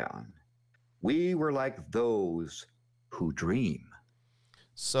of Zion, we were like those who dream.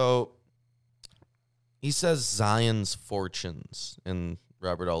 So he says Zion's fortunes in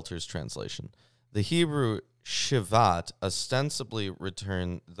Robert Alter's translation. The Hebrew Shivat ostensibly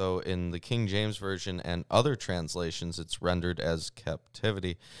return, though in the King James Version and other translations it's rendered as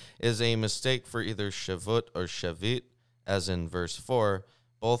captivity, is a mistake for either Shavut or Shavit, as in verse 4,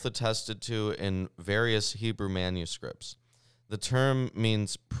 both attested to in various Hebrew manuscripts. The term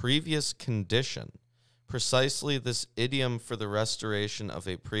means previous condition. Precisely this idiom for the restoration of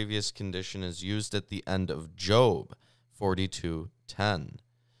a previous condition is used at the end of Job 42:10.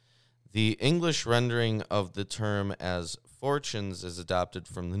 The English rendering of the term as fortunes is adopted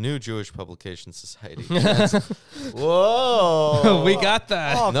from the New Jewish Publication Society. Whoa. We got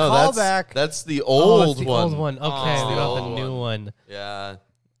that. Oh, No, callback. that's the Oh, old it's the one. old one. Okay, Oh, we the got the old new one. one. Yeah.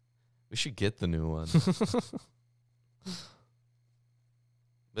 We should get the new one.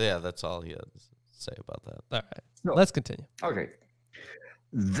 But yeah, that's all he had to say about that. All right. No. Let's continue. Okay.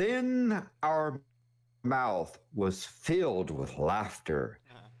 Then our mouth was filled with laughter,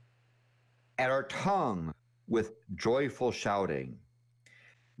 and our tongue with joyful shouting.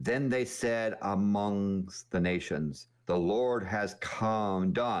 Then they said amongst the nations, the Lord has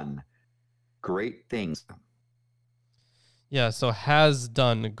done great things. Yeah, so has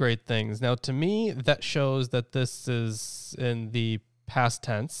done great things. Now, to me, that shows that this is in the past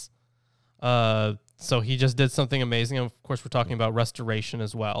tense. So he just did something amazing. And of course, we're talking about restoration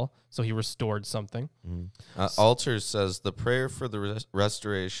as well. So he restored something. Alter says the prayer for the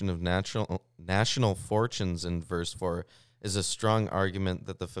restoration of national fortunes in verse 4 is a strong argument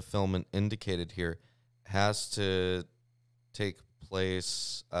that the fulfillment indicated here has to take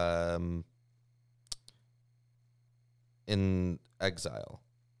place in exile.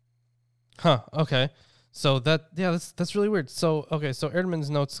 Huh. Okay. So that's really weird. So so Erdman's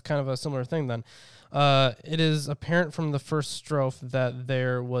notes kind of a similar thing then. It is apparent from the first strophe that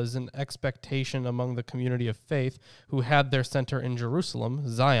there was an expectation among the community of faith who had their center in Jerusalem,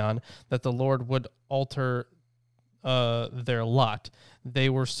 Zion, that the Lord would alter their lot. They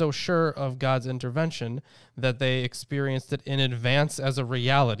were so sure of God's intervention that they experienced it in advance as a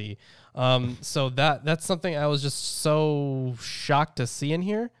reality. So that's something I was just so shocked to see in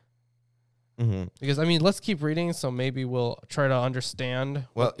here. Mm-hmm. Because, I mean, let's keep reading, so maybe we'll try to understand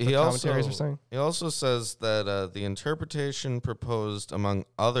what the commentaries are saying. He also says that the interpretation proposed, among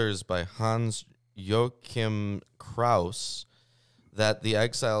others, by Hans Joachim Kraus, that the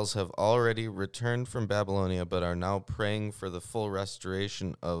exiles have already returned from Babylonia but are now praying for the full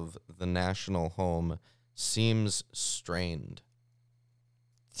restoration of the national home, seems strained.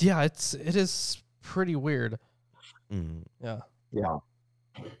 Yeah, it is pretty weird. Mm-hmm.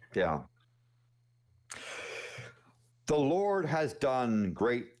 Yeah. The Lord has done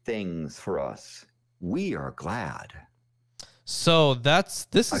great things for us. We are glad. So this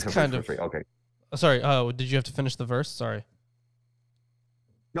is kind of okay. Sorry. Did you have to finish the verse? Sorry.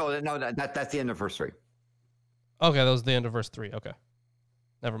 No, that's the end of verse 3. Okay, that was the end of verse 3. Okay,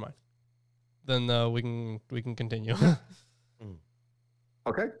 never mind. Then we can continue.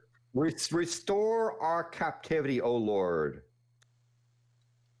 Okay. Restore our captivity, O Lord,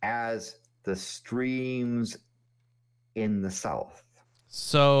 as the streams in the south.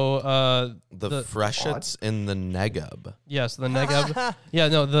 So The freshets in the Negev. yes, the Negev. Yeah,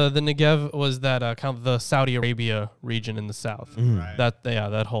 no, the Negev was that kind of the Saudi Arabia region in the south. Mm-hmm. Right.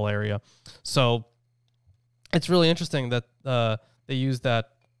 That whole area. So it's really interesting that they use that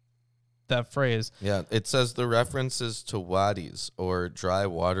phrase. Yeah, it says the references to wadis, or dry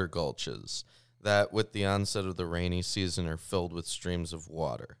water gulches, that with the onset of the rainy season are filled with streams of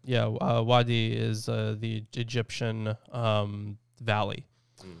water. Yeah, Wadi is the Egyptian valley.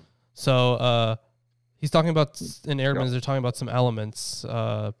 So he's talking about, in Erdman's, they're talking about some elements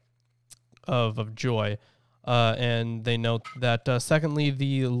of joy. And they note that, secondly,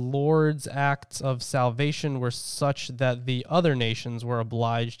 the Lord's acts of salvation were such that the other nations were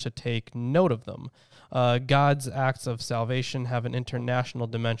obliged to take note of them. God's acts of salvation have an international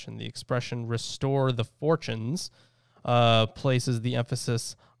dimension. The expression restore the fortunes places the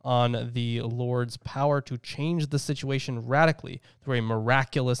emphasis on the Lord's power to change the situation radically through a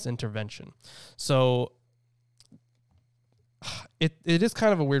miraculous intervention. So it is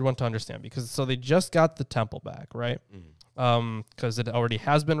kind of a weird one to understand, because so they just got the temple back, right? Because it already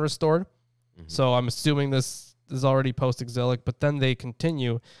has been restored. So I'm assuming this is already post-exilic, but then they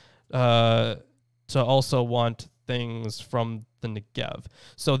continue to also want things from the Negev.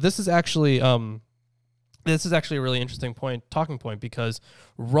 So this is actually a really interesting talking point, because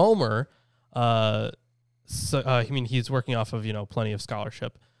Romer, he's working off of plenty of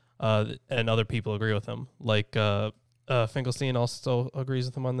scholarship, and other people agree with him. Like Finkelstein also agrees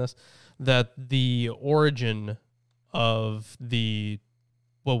with him on this, that the origin of the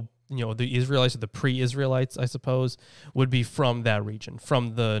Israelites, or the pre-Israelites, I suppose, would be from that region,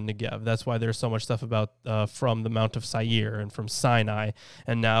 from the Negev. That's why there's so much stuff about from the Mount of Seir and from Sinai,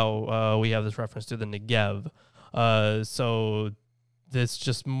 and now we have this reference to the Negev. So there's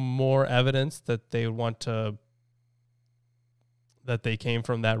just more evidence that they that they came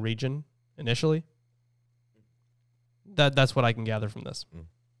from that region initially. That's what I can gather from this.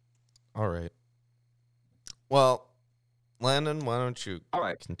 All right. Well, Landon, why don't you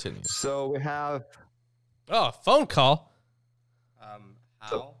continue? So we have... Oh, a phone call. How?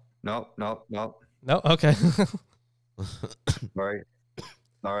 So, no. No? Okay. Sorry.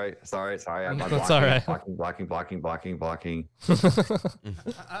 I'm That's all right. Blocking.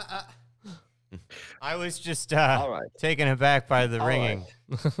 I was just All right. taken aback by the All ringing.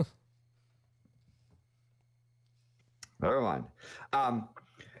 right. Never mind.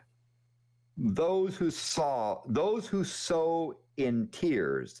 Those who sow in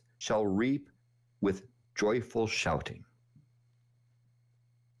tears shall reap with joyful shouting.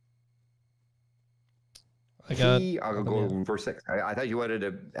 I'll go verse 6. I thought you wanted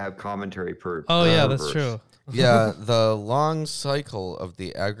to have commentary per. Oh, yeah, that's verse. true. Yeah, the long cycle of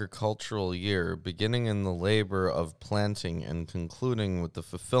the agricultural year, beginning in the labor of planting and concluding with the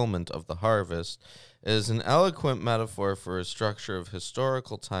fulfillment of the harvest, is an eloquent metaphor for a structure of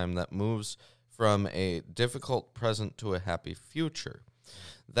historical time that moves from a difficult present to a happy future.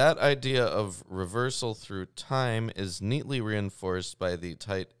 That idea of reversal through time is neatly reinforced by the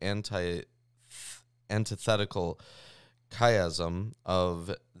tight antithetical chiasm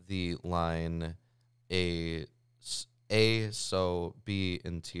of the line A, sow, B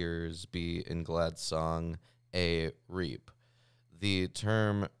in tears, B in glad song, A, reap. The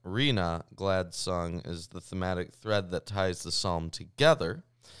term Rena, glad song, is the thematic thread that ties the psalm together,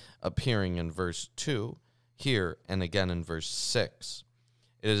 appearing in verse 2, here, and again in verse 6.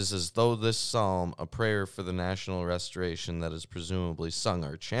 It is as though this psalm, a prayer for the national restoration that is presumably sung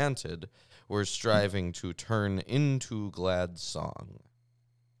or chanted, were striving to turn into glad song.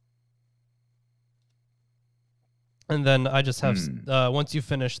 And then I just have, once you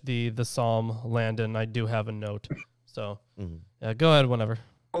finish the psalm, Landon, I do have a note. So go ahead whenever.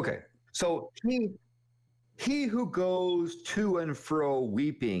 Okay. So he who goes to and fro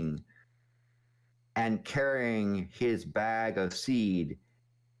weeping and carrying his bag of seed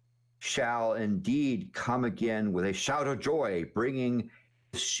shall indeed come again with a shout of joy, bringing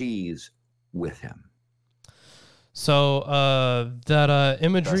sheaves with him. So that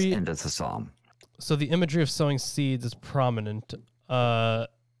imagery... Thus endeth the psalm. So the imagery of sowing seeds is prominent, and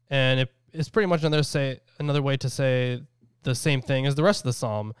it's pretty much another way to say the same thing as the rest of the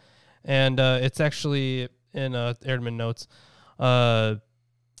psalm, and it's actually in Erdman notes.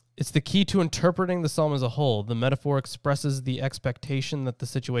 It's the key to interpreting the psalm as a whole. The metaphor expresses the expectation that the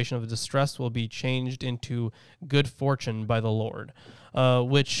situation of distress will be changed into good fortune by the Lord,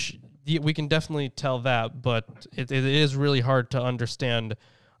 which we can definitely tell that, but it is really hard to understand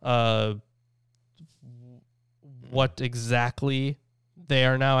what exactly they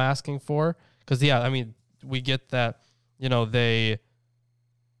are now asking for. Because, we get that, they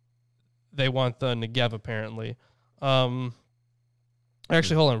want the Negev, apparently.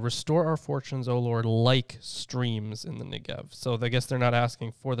 Actually, hold on. Restore our fortunes, O Lord, like streams in the Negev. So I guess they're not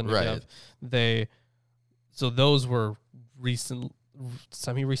asking for the Negev. Right. So those were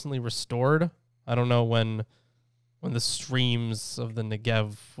semi-recently restored. I don't know when the streams of the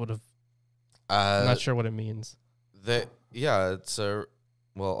Negev would have. I'm not sure what it means.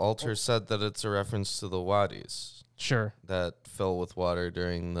 Alter said that it's a reference to the wadis. Sure. That fill with water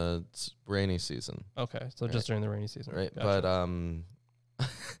during the rainy season. Okay, so just during the rainy season. Right, Gotcha. but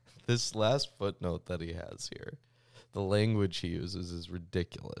this last footnote that he has here, the language he uses is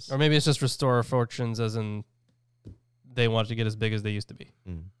ridiculous. Or maybe it's just restore our fortunes as in they want to get as big as they used to be.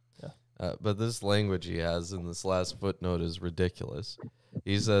 But this language he has in this last footnote is ridiculous.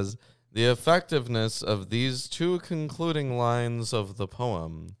 He says, The effectiveness of these two concluding lines of the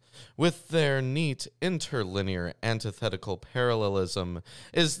poem, with their neat interlinear antithetical parallelism,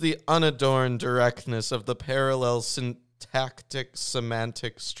 is the unadorned directness of the parallel syntactic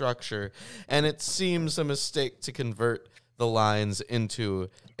semantic structure, and it seems a mistake to convert the lines into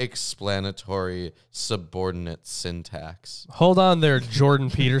explanatory subordinate syntax. Hold on there, Jordan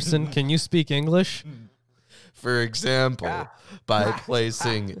Peterson. Can you speak English? For example, by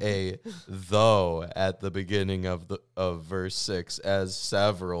placing a though at the beginning of verse 6, as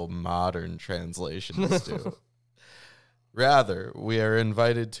several modern translations do. Rather, we are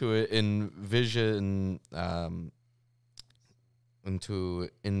invited to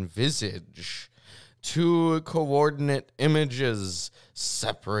envisage two coordinate images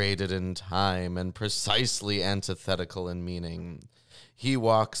separated in time and precisely antithetical in meaning. He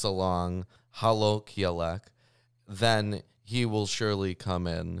walks along, halo kialek, then he will surely come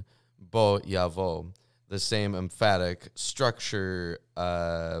in, bo yavo, the same emphatic structure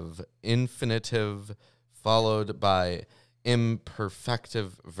of infinitive followed by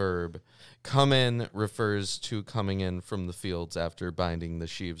imperfective verb. Come in refers to coming in from the fields after binding the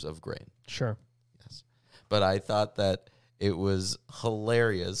sheaves of grain. Sure. Yes. But I thought that it was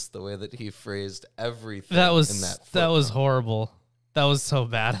hilarious the way that he phrased everything That was in that that was footnote. horrible. That was so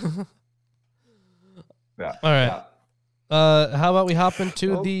bad. Yeah. All right. How about we hop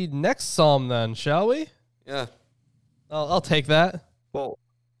into the next psalm then, shall we? Yeah. I'll take that. Well,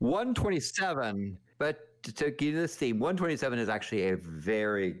 127, but to give you this theme, 127 is actually a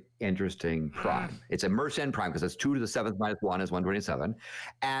very interesting prime. It's a Mersenne prime because it's 2 to the 7th minus 1 is 127.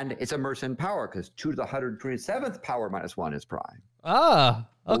 And it's a Mersenne power because 2 to the 127th power minus 1 is prime. Ah,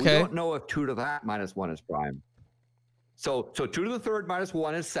 But okay. we don't know if 2 to that minus 1 is prime. So 2 to the 3rd minus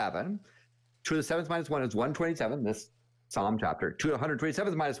 1 is 7. 2 to the 7th minus 1 is 127, this Psalm chapter. 2 to the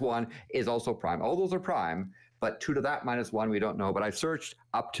 127th minus 1 is also prime. All those are prime, but 2 to that minus 1 we don't know. But I searched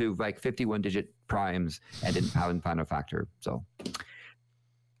up to like 51-digit primes and didn't find a factor. So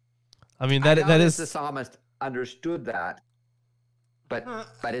I mean I that doubt if is the psalmist understood that, but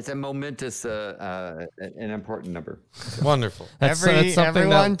it's a momentous, an important number. Wonderful. that's something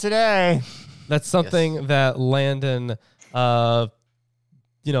everyone that today. that's something that Landon that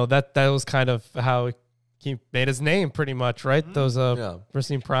was kind of how he made his name pretty much, right? Those Yeah.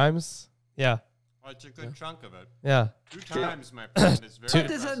 Mersenne primes. Yeah. Well, it's a good chunk of it. Yeah. 2 times, my friend, is very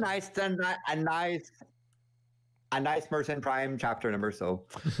This is a nice Mersenne prime chapter number. So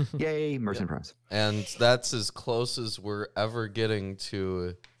yay, Mersenne primes. And that's as close as we're ever getting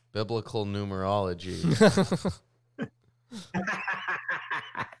to biblical numerology.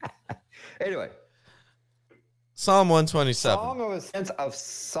 Anyway, Psalm 127. Song of Ascent of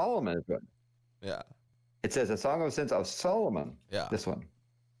Solomon is good. Yeah. It says a Song of Ascent of Solomon. Yeah. This one.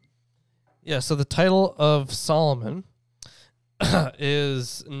 Yeah, so the title of Solomon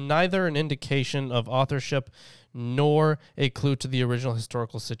is neither an indication of authorship nor a clue to the original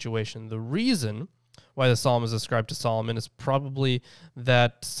historical situation. The reason why the psalm is ascribed to Solomon is probably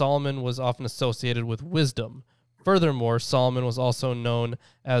that Solomon was often associated with wisdom. Furthermore, Solomon was also known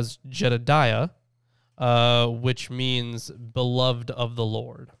as Jedediah, which means beloved of the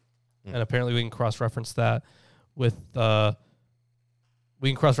Lord. And apparently we can cross-reference that with, we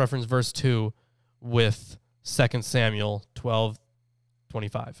can cross-reference verse 2 with 2 Samuel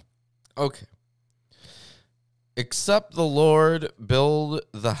 12:25. Okay. Except the Lord build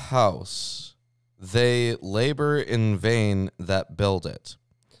the house, they labor in vain that build it.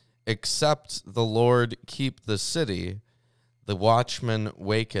 Except the Lord keep the city, the watchman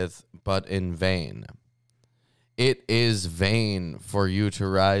waketh but in vain. It is vain for you to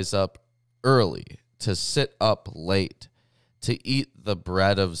rise up early, to sit up late, to eat the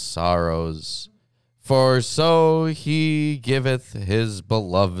bread of sorrows. For so he giveth his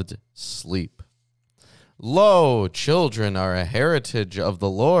beloved sleep. Lo, children are a heritage of the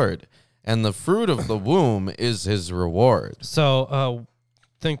Lord, and the fruit of the womb is his reward. So,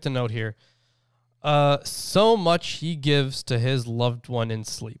 thing to note here. So much he gives to his loved one in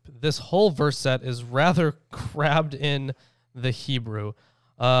sleep. This whole verse set is rather crabbed in the Hebrew.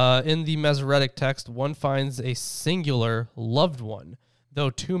 In the Masoretic text, one finds a singular loved one, though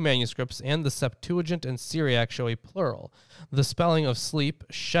 2 manuscripts and the Septuagint and Syriac show a plural. The spelling of sleep,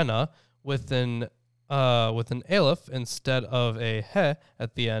 shena, with an aleph instead of a he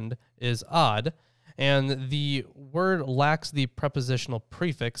at the end, is odd, and the word lacks the prepositional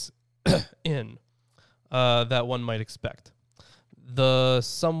prefix in that one might expect. The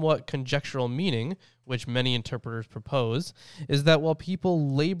somewhat conjectural meaning, which many interpreters propose, is that while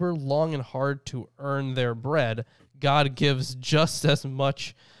people labor long and hard to earn their bread, God gives just as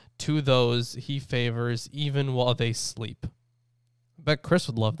much to those he favors even while they sleep. I bet Chris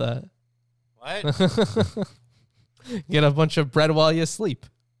would love that. What? Get a bunch of bread while you sleep.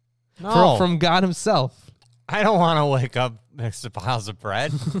 No. From God himself. I don't want to wake up next to piles of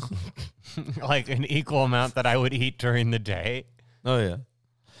bread. Like an equal amount that I would eat during the day. Oh, yeah.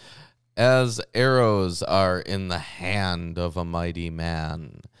 As arrows are in the hand of a mighty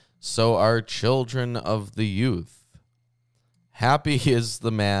man, so are children of the youth. Happy is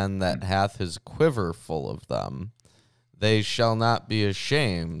the man that hath his quiver full of them. They shall not be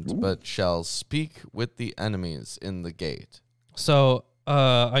ashamed, but shall speak with the enemies in the gate. So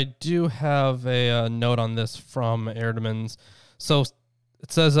I do have a note on this from Erdemans. So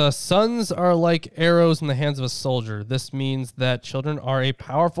it says, sons are like arrows in the hands of a soldier. This means that children are a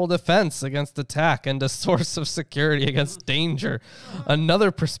powerful defense against attack and a source of security against danger. Another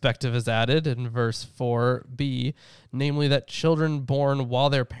perspective is added in verse 4b, namely that children born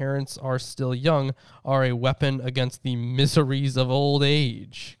while their parents are still young are a weapon against the miseries of old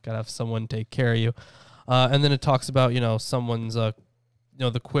age. Gotta have someone take care of you. And then it talks about, someone's, the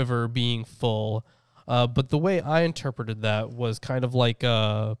quiver being full. But the way I interpreted that was kind of like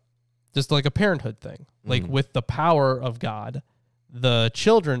just like a parenthood thing. Like with the power of God, the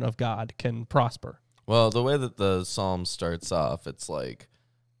children of God can prosper. Well, the way that the psalm starts off, it's like,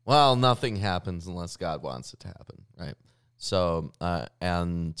 well, nothing happens unless God wants it to happen, right? So,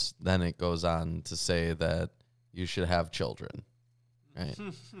 and then it goes on to say that you should have children, right?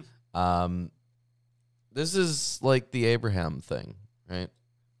 This is like the Abraham thing, right?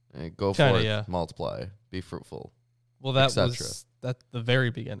 Go Kinda, forth, yeah. multiply, be fruitful. Well, that etc. was at the very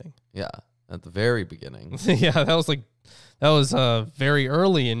beginning. Yeah, at the very beginning. Yeah, that was very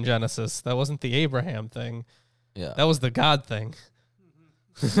early in Genesis. That wasn't the Abraham thing. Yeah. That was the God thing.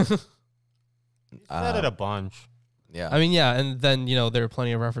 Said it a bunch. Yeah. I mean, yeah, and then there are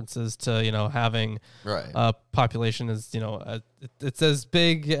plenty of references to having right. Population is it's as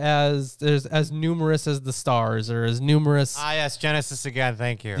big as there's as numerous as the stars or as numerous. Ah, yes, Genesis again.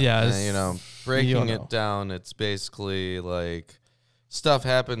 Thank you. Yeah, breaking you it know. down, it's basically like stuff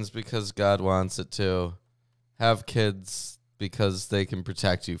happens because God wants it to. Have kids because they can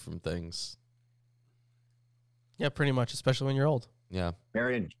protect you from things. Yeah, pretty much, especially when you're old. Yeah.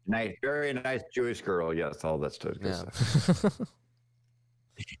 Very nice Jewish girl. Yes, all that's good. Yeah.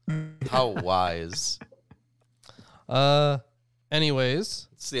 How wise. Anyways,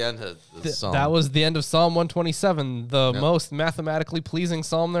 It's the end of the song. that was the end of Psalm 127, the Yep. most mathematically pleasing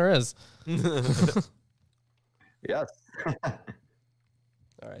psalm there is. Yes.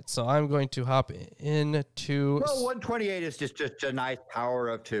 All right, so I'm going to hop into. Well, 128 is just a nice power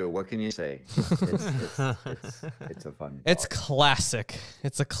of two. What can you say? It's a fun. It's classic.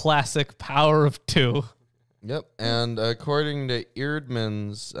 It's a classic power of two. Yep. And according to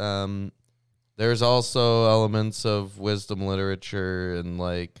Eerdmans, there's also elements of wisdom literature and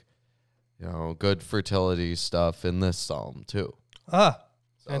good fertility stuff in this psalm too. Ah,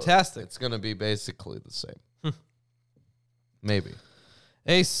 So fantastic. It's going to be basically the same. Maybe.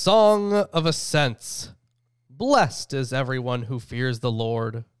 A song of ascents. Blessed is everyone who fears the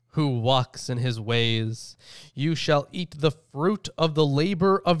Lord, who walks in his ways. You shall eat the fruit of the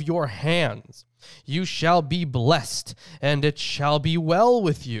labor of your hands. You shall be blessed, and it shall be well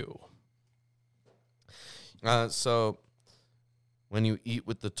with you. So when you eat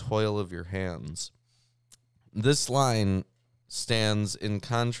with the toil of your hands, this line stands in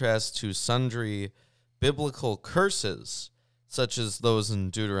contrast to sundry biblical curses, such as those in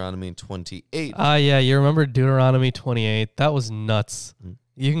Deuteronomy 28. Yeah, you remember Deuteronomy 28. That was nuts.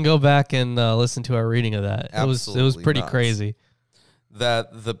 You can go back and listen to our reading of that. It was Absolutely pretty nuts. crazy.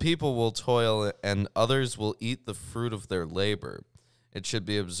 That the people will toil and others will eat the fruit of their labor. It should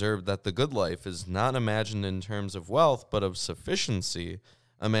be observed that the good life is not imagined in terms of wealth, but of sufficiency,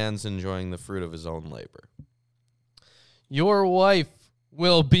 a man's enjoying the fruit of his own labor. Your wife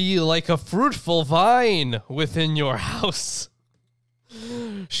will be like a fruitful vine within your house.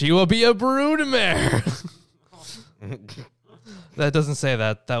 She will be a broodmare. That doesn't say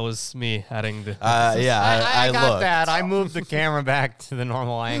that. That was me adding the. I got looked. that. I moved the camera back to the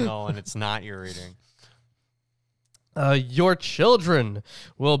normal angle, and it's not your reading. Your children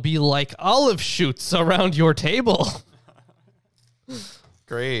will be like olive shoots around your table.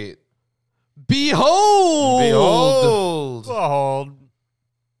 Great. Behold! Behold. Behold.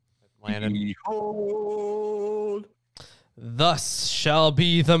 Landon. Behold. Thus shall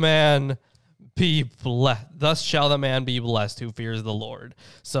be the man be blessed. Thus shall the man be blessed who fears the Lord.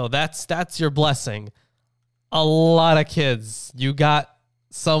 So that's your blessing. A lot of kids. You got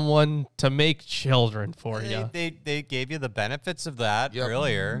someone to make children for you. They gave you the benefits of that Yep.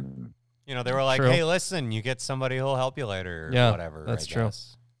 earlier. You know, they were like, True. hey, listen, you get somebody who'll help you later or Yeah, whatever. that's I true.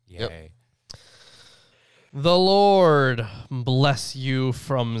 guess. Yep. Yay. The Lord bless you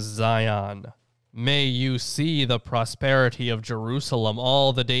from Zion. May you see the prosperity of Jerusalem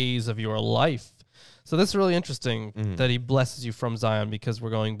all the days of your life. So that's really interesting that he blesses you from Zion, because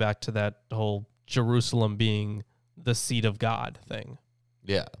we're going back to that whole Jerusalem being the seat of God thing.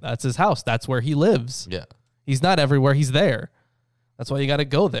 Yeah. That's his house. That's where he lives. Yeah. He's not everywhere. He's there. That's why you got to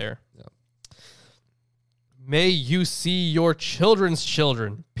go there. Yeah. May you see your children's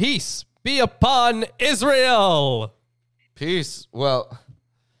children. Peace be upon Israel. Peace. Well,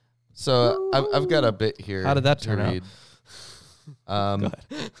 so I've got a bit here. How did that to turn out? read.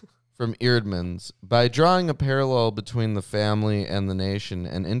 From Eerdmans. By drawing a parallel between the family and the nation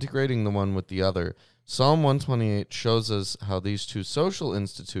and integrating the one with the other, Psalm 128 shows us how these two social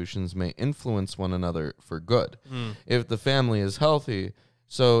institutions may influence one another for good. If the family is healthy,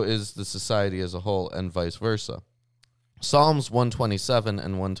 so is the society as a whole, and vice versa. Psalms 127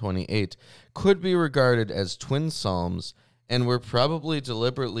 and 128 could be regarded as twin psalms and were probably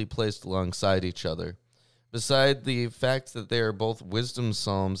deliberately placed alongside each other. Beside the fact that they are both wisdom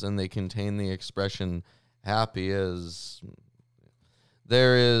psalms and they contain the expression happy is,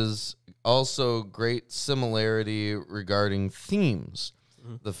 there is also great similarity regarding themes.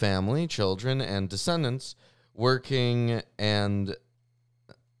 The family, children, and descendants, work and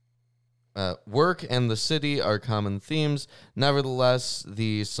the city are common themes. Nevertheless,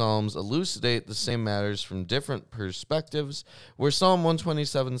 the Psalms elucidate the same matters from different perspectives, where Psalm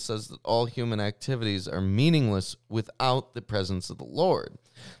 127 says that all human activities are meaningless without the presence of the Lord.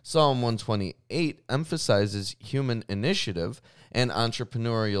 Psalm 128 emphasizes human initiative and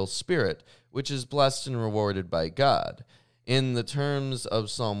entrepreneurial spirit, which is blessed and rewarded by God. In the terms of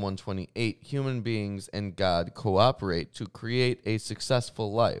Psalm 128, human beings and God cooperate to create a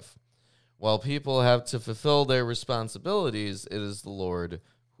successful life. While people have to fulfill their responsibilities, it is the Lord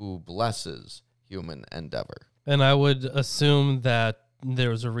who blesses human endeavor. And I would assume that there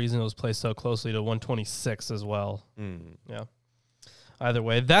was a reason it was placed so closely to 126 as well. Yeah. Either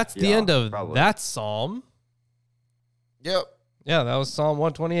way, that's the end of that psalm. Yep. Yeah, that was Psalm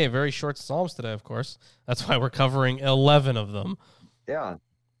 128. Very short psalms today, of course. That's why we're covering 11 of them. Yeah.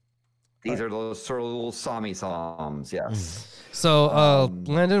 These are those sort of little psalmy psalms, yes. So,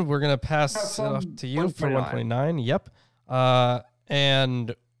 Landon, we're going to pass it Psalm off to you for 129. 129. Yep.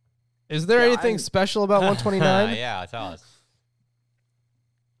 And is there anything special about 129? Yeah, tell us.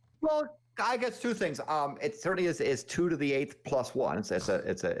 Well, I guess two things. It certainly is 2 to the 8th plus 1.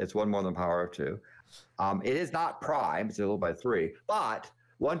 It's 1 more than the power of 2. It is not prime. It's a little by 3. But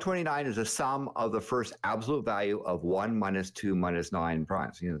 129 is a sum of the first absolute value of 1 minus 2 minus 9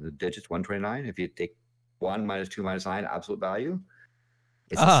 primes. You know, the digits 129. If you take 1 minus 2 minus 9 absolute value,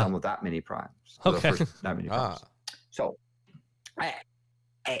 it's the sum of that many primes. So Okay. the first that many primes. So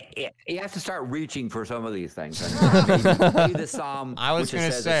you have to start reaching for some of these things. Maybe the psalm, I was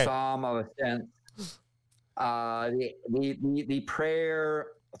going to say the Psalm of Ascent, the prayer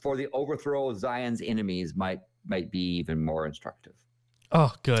for the overthrow of Zion's enemies might be even more instructive.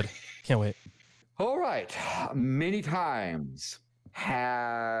 Oh, good. Can't wait. All right. Many times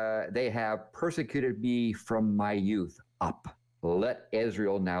they have persecuted me from my youth up. Let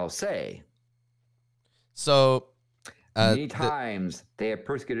Israel now say. So, many times they have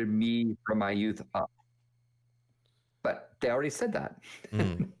persecuted me from my youth up. But they already said that.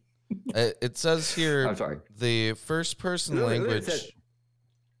 It says here, I'm sorry. the first person language,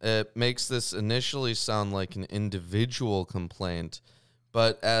 it makes this initially sound like an individual complaint,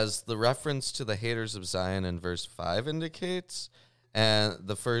 but as the reference to the haters of Zion in verse 5 indicates, and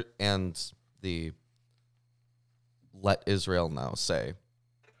the let Israel now say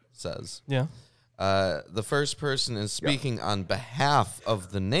says, Yeah. the first person is speaking on behalf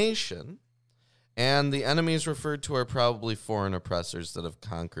of the nation, and the enemies referred to are probably foreign oppressors that have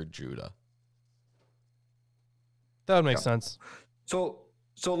conquered Judah. That would make sense. So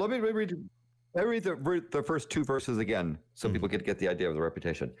let me read the first 2 verses again, so people get the idea of the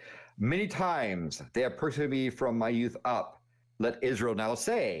repetition. Many times they have persecuted me from my youth up. Let Israel now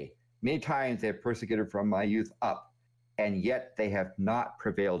say. Many times they have persecuted from my youth up, and yet they have not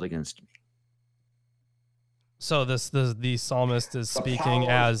prevailed against me. So the psalmist is The speaking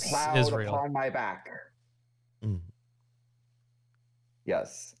plows as plowed Israel. upon my back.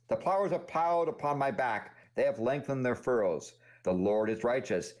 Yes, the plowers have plowed upon my back. They have lengthened their furrows. The Lord is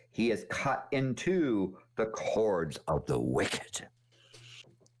righteous. He has cut into the cords of the wicked.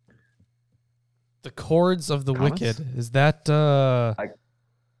 The cords of the Comments? wicked. Is that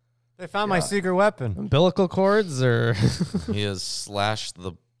They found my secret weapon. Umbilical cords, or He has slashed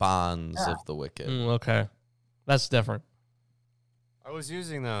the bonds Yeah. of the wicked. okay, that's different. I was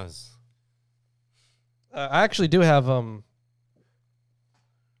using those. I actually do have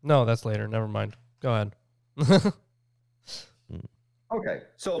No, that's later. Never mind. Go ahead. Okay,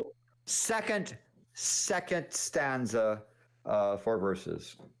 so second stanza, 4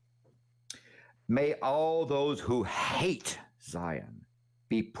 verses. May all those who hate Zion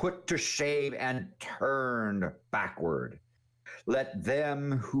be put to shame and turned backward. Let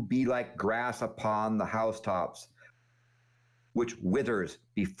them who be like grass upon the housetops, which withers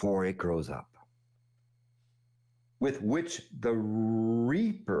before it grows up, with which the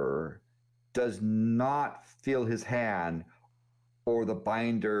reaper does not fill his hand, or the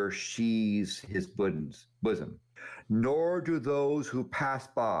binder sheathes his bosom. Nor do those who pass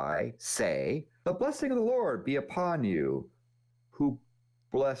by say, the blessing of the Lord be upon you, who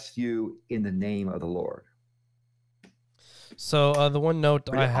bless you in the name of the Lord. So the one note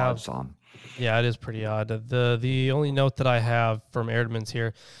Pretty I odd have, psalm. yeah, it is pretty odd. The only note that I have from Erdman's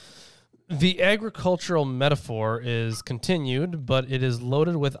here, the agricultural metaphor is continued, but it is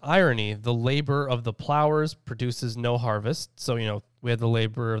loaded with irony. The labor of the plowers produces no harvest. So, we had the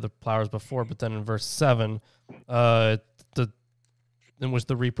labor of the plowers before, but then in verse 7, in which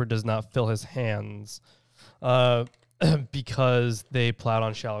the reaper does not fill his hands because they plowed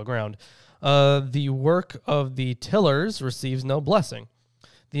on shallow ground. The work of the tillers receives no blessing.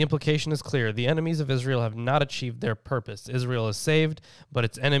 The implication is clear. The enemies of Israel have not achieved their purpose. Israel is saved, but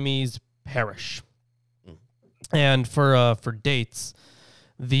its enemies perish. And for dates,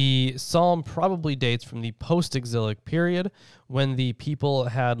 the psalm probably dates from the post-exilic period when the people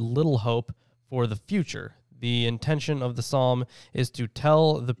had little hope for the future. The intention of the psalm is to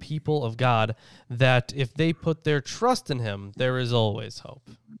tell the people of God that if they put their trust in him, there is always hope.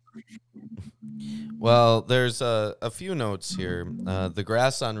 Well, there's a few notes here. The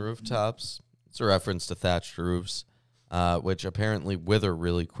grass on rooftops, it's a reference to thatched roofs, which apparently wither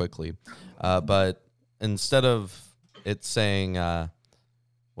really quickly. But instead of it saying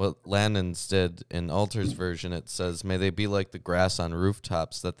what Landon's did in Alter's version, it says, may they be like the grass on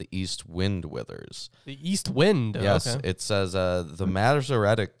rooftops that the east wind withers. The east wind. Yes, Okay. it says the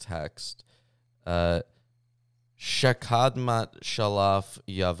Masoretic text, Shekadmat Shalaf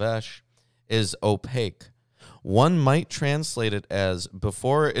Yavesh, is opaque. One might translate it as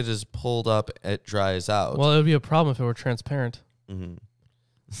before it is pulled up, it dries out. Well, it would be a problem if it were transparent. Mhm.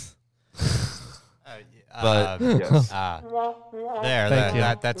 But Yes. Thank you.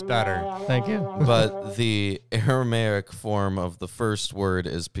 That's better. Thank you. But the Aramaic form of the first word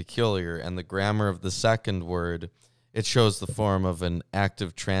is peculiar, and the grammar of the second word, it shows the form of an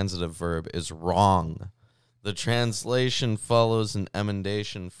active transitive verb, is wrong. The translation follows an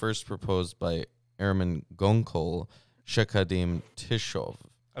emendation first proposed by Ermin Gonkel, Shekadim Tishov.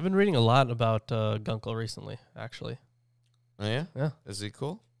 I've been reading a lot about Gunkel recently, actually. Oh, yeah? Yeah. Is he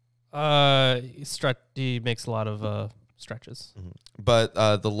cool? He makes a lot of stretches. But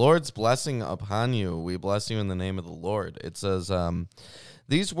the Lord's blessing upon you, we bless you in the name of the Lord. It says,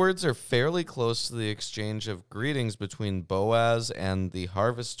 these words are fairly close to the exchange of greetings between Boaz and the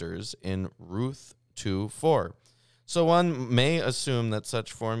harvesters in Ruth 2:4. So one may assume that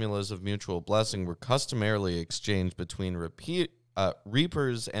such formulas of mutual blessing were customarily exchanged between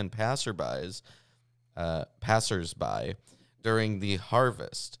reapers and passersby during the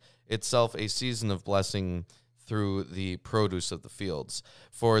harvest, itself a season of blessing through the produce of the fields.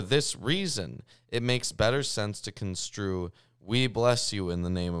 For this reason, it makes better sense to construe, we bless you in the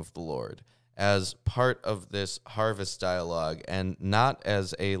name of the Lord, as part of this harvest dialogue and not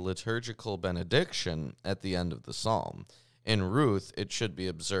as a liturgical benediction at the end of the psalm. In Ruth, it should be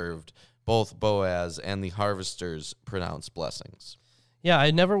observed, both Boaz and the harvesters pronounce blessings. Yeah,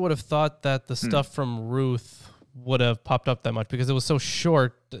 I never would have thought that the stuff from Ruth would have popped up that much because it was so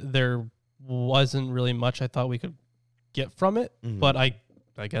short. There wasn't really much I thought we could get from it, but I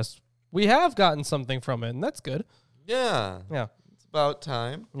guess we have gotten something from it, and that's good. Yeah. Yeah. It's about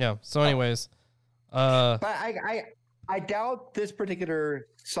time. Yeah. So anyways, But I doubt this particular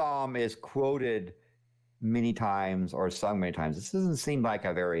psalm is quoted many times or sung many times. This doesn't seem like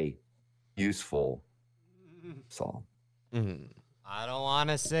a very useful psalm. Mhm. I don't want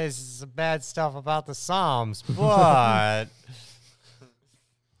to say some bad stuff about the Psalms, but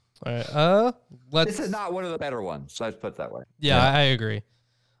all right, let's. This is not one of the better ones. Let's put it that way. Yeah, I agree.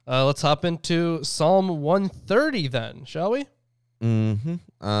 Let's hop into Psalm 130 then, shall we?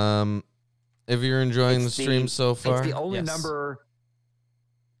 Mm-hmm. If you're enjoying It's the stream so far, It's the only Yes. number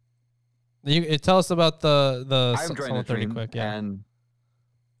Tell us about the I'm Psalm enjoying the 130 stream, quick. Yeah. and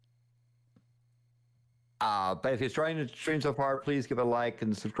But if you're trying to stream so far, please give it a like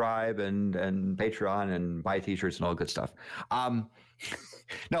and subscribe and Patreon and buy t-shirts and all good stuff.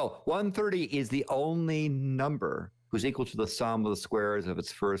 No, 130 is the only number who's equal to the sum of the squares of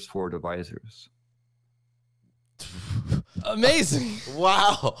its first four divisors. Amazing.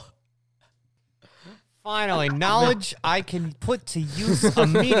 Wow. Finally, knowledge I can put to use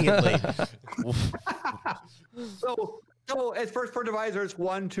immediately. So its first four divisors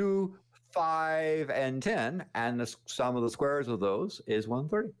 1, 2, 5, and 10, and the sum of the squares of those is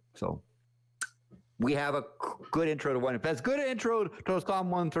 130. So we have a good intro to one. As good an intro to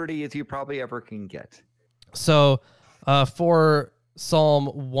Psalm 130 as you probably ever can get. So for Psalm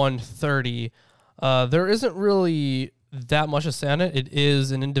 130, there isn't really that much to say on it. It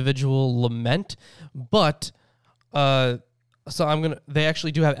is an individual lament, but they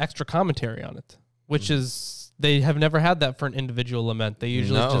actually do have extra commentary on it, which is, they have never had that for an individual lament. They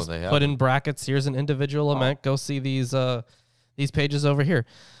usually just put in brackets, here's an individual lament, go see these pages over here.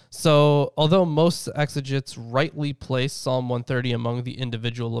 So although most exegetes rightly place Psalm 130 among the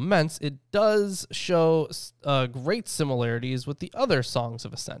individual laments, it does show great similarities with the other songs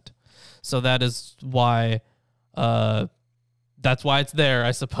of ascent. So that is why it's there,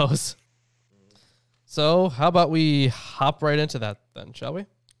 I suppose. So how about we hop right into that then, shall we?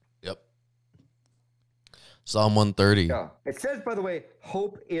 Yep. Psalm 130. Yeah. It says, by the way,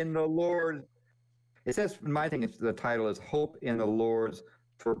 hope in the Lord. It says, my thing, the title is Hope in the Lord's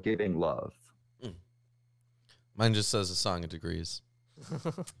Forgiving Love. Mine just says A Song of Degrees.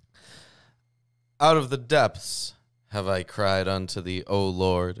 Out of the depths have I cried unto thee, O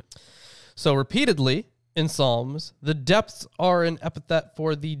Lord. So repeatedly in Psalms, the depths are an epithet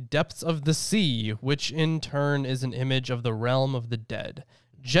for the depths of the sea, which in turn is an image of the realm of the dead.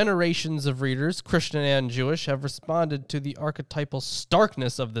 Generations of readers, Christian and Jewish, have responded to the archetypal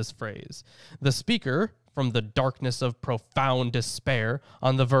starkness of this phrase. The speaker, from the darkness of profound despair,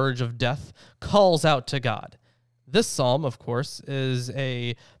 on the verge of death, calls out to God. This psalm, of course, is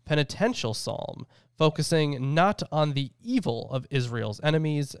a penitential psalm, focusing not on the evil of Israel's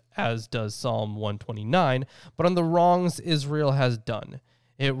enemies, as does Psalm 129, but on the wrongs Israel has done.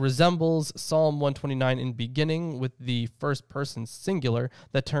 It resembles Psalm 129 in beginning with the first-person singular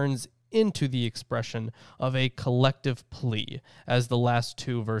that turns into the expression of a collective plea, as the last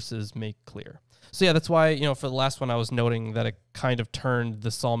two verses make clear. So yeah, that's why, for the last one I was noting that it kind of turned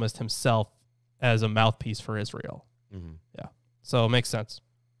the psalmist himself as a mouthpiece for Israel. Mm-hmm. Yeah, so it makes sense.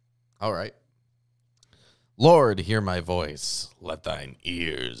 All right. Lord, hear my voice. Let thine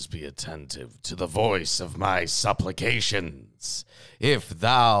ears be attentive to the voice of my supplications. If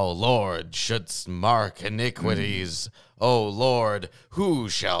thou, Lord, shouldst mark iniquities, O Lord, who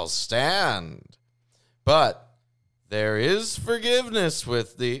shall stand? But there is forgiveness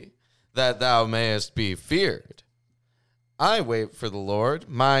with thee, that thou mayest be feared. I wait for the Lord,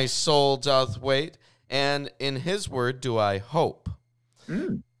 my soul doth wait, and in his word do I hope.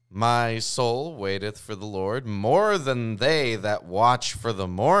 My soul waiteth for the Lord more than they that watch for the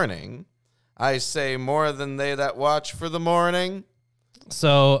morning. I say more than they that watch for the morning.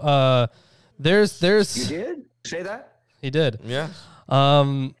 So there's You did say that? he did. Yeah.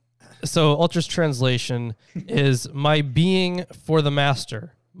 So Ultra's translation is my being for the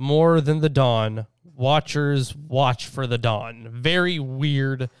master more than the dawn. Watchers watch for the dawn. Very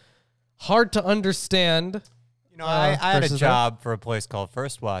weird, hard to understand. I had a versus job for a place called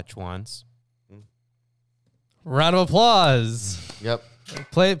First Watch once. Round of applause. Yep.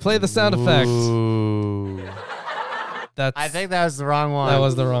 Play the sound effect. Ooh. I think that was the wrong one. that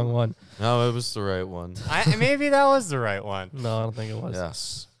was the wrong one. No, it was the right one. Maybe that was the right one. No, I don't think it was.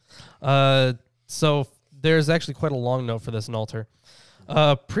 Yes. So there's actually quite a long note for this in Altar.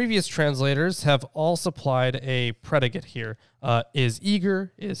 Previous translators have all supplied a predicate here. Is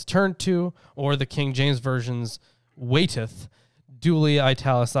eager, is turned to, or the King James Version's waiteth, duly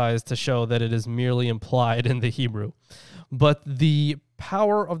italicized to show that it is merely implied in the Hebrew. But the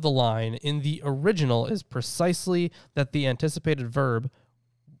power of the line in the original is precisely that the anticipated verb,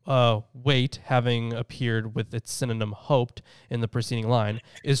 wait, having appeared with its synonym hoped in the preceding line,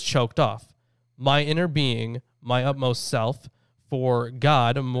 is choked off. My inner being, my utmost self, for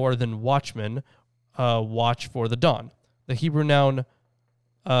God more than watchmen, watch for the dawn. The Hebrew noun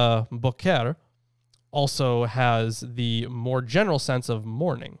boker also has the more general sense of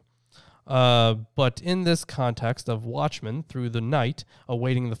morning. But in this context of watchmen through the night,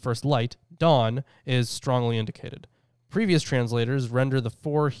 awaiting the first light, dawn is strongly indicated. Previous translators render the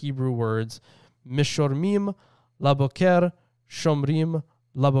four Hebrew words mishormim laboker, shomrim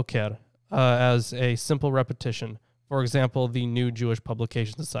laboker, as a simple repetition. For example, the New Jewish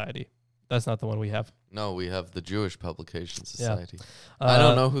Publication Society. That's not the one we have. No, we have the Jewish Publication Yeah. Society. I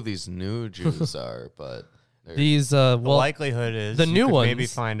don't know who these new Jews are, but These, The well, likelihood is the you new could maybe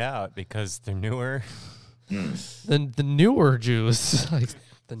ones- find out because they're newer. the newer Jews, like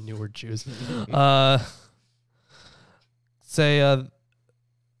the newer Jews, say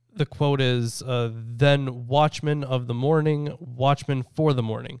the quote is, then watchmen of the morning, watchmen for the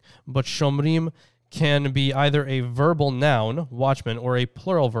morning. But shomrim can be either a verbal noun, watchman, or a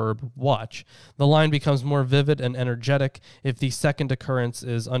plural verb, watch. The line becomes more vivid and energetic if the second occurrence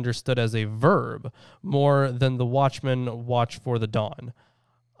is understood as a verb, more than the watchman watch for the dawn.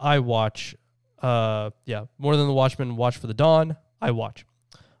 I watch, more than the watchman watch for the dawn, I watch.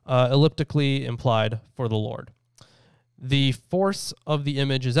 Elliptically implied for the Lord. The force of the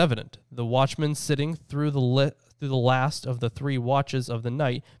image is evident. The watchman sitting through the last of the 3 watches of the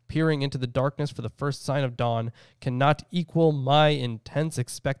night, peering into the darkness for the first sign of dawn, cannot equal my intense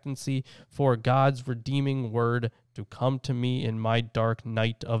expectancy for God's redeeming word to come to me in my dark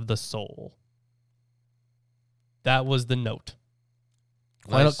night of the soul. That was the note.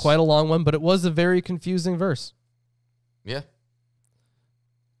 Nice. Quite a long one, but it was a very confusing verse. Yeah.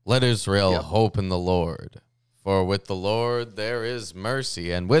 Let Israel Yep. hope in the Lord. For with the Lord there is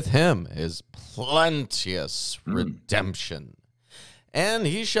mercy, and with him is plenteous redemption. And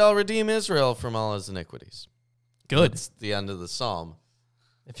he shall redeem Israel from all his iniquities. Good. That's the end of the psalm.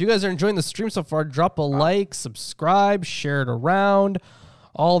 If you guys are enjoying the stream so far, drop a like, subscribe, share it around,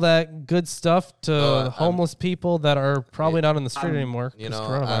 all that good stuff to homeless people that are probably not on the street anymore You because know,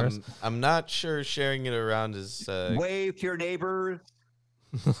 coronavirus. I'm not sure sharing it around is... Wave to your neighbors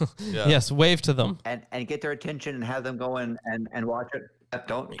yeah. Yes, wave to them. and get their attention and have them go in and watch it.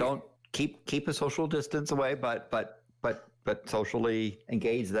 Don't keep a social distance away, but socially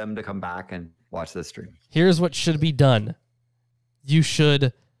engage them to come back and watch this stream. Here's what should be done. You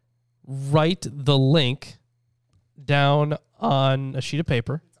should write the link down on a sheet of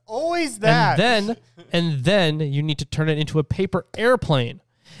paper. Always that. And then you need to turn it into a paper airplane.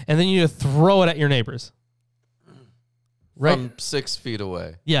 And then you need to throw it at your neighbors. Right? From 6 feet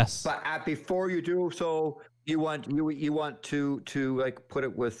away. Yes. But before you do so, you want to like put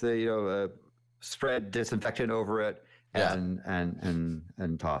it with the spread disinfectant over it Yeah.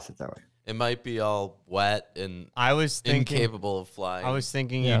 and toss it that way. It might be all wet and I was thinking. incapable of flying. I was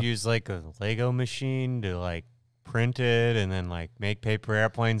thinking Yeah. you'd use like a Lego machine to like print it and then like make paper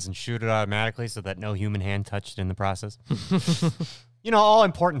airplanes and shoot it automatically so that no human hand touched it in the process. You know, all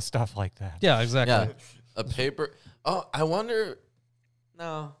important stuff like that. Yeah, exactly. Yeah. A paper. Oh, I wonder.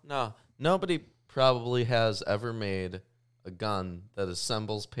 No. Nobody probably has ever made a gun that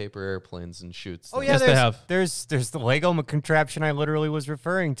assembles paper airplanes and shoots them. Oh yeah, Yes, they have. There's the Lego contraption I literally was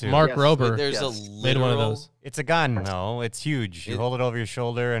referring to. Mark Yes, Rober There's Yes. a made one of literal- those. It's a gun, though. It's huge. You It- hold it over your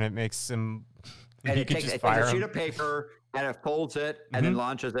shoulder and it makes them. And You it can takes, just it takes fire a sheet 'em. of paper and it folds it and then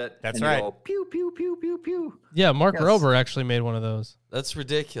launches it. That's and you right. go, pew pew pew pew pew. Yeah, Mark Yes. Rober actually made one of those. That's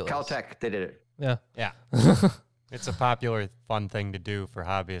ridiculous. Caltech, they did it. Yeah. Yeah. It's a popular, fun thing to do for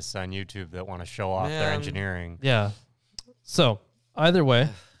hobbyists on YouTube that want to show off their Man. engineering. Yeah. So, either way,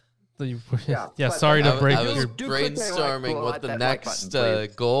 Yeah, but- sorry to break I your... was Do click that like brainstorming button, what the that like next button,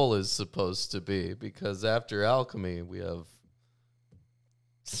 please. goal is supposed to be, because after alchemy, we have...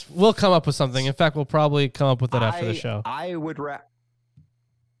 We'll come up with something. In fact, we'll probably come up with it after the show. I would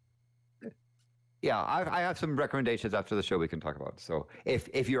Yeah, I have some recommendations after the show we can talk about. So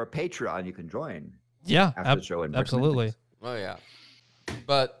if you're a Patreon, you can join Yeah, after the show and recommend absolutely. things. Oh, yeah.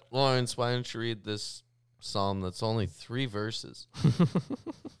 But, Lawrence, why don't you read this psalm that's only 3 verses?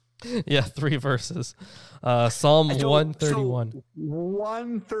 Yeah, 3 verses. Psalm So- 131. So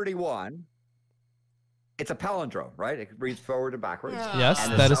 131. It's a palindrome, right? It reads forward and backwards. Yes,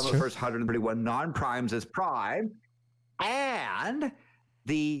 And the that sum is of the true. first 131 non-primes is prime, and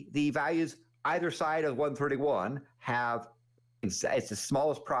the values either side of 131 have it's the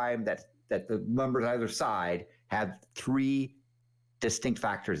smallest prime that the numbers either side have 3 distinct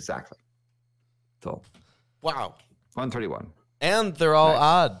factors exactly. So Wow. 131. And they're all Nice.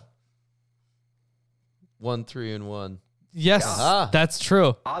 odd. 1, 3, and 1. Yes, Ah. that's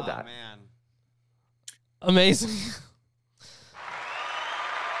true. Odd that. man. Amazing.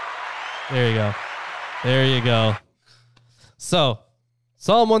 There you go. There you go. So,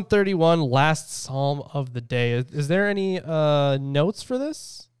 Psalm 131, last psalm of the day. Is there any notes for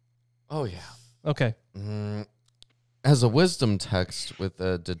this? Oh, yeah. Okay. As a wisdom text with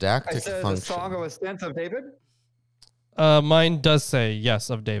a didactic Is the function. Song of Ascent of David? Mine does say yes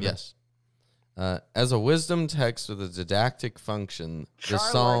of David. Yes. As a wisdom text with a didactic function, the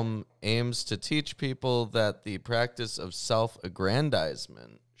psalm aims to teach people that the practice of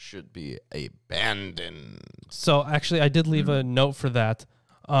self-aggrandizement should be abandoned. So actually, I did leave a note for that.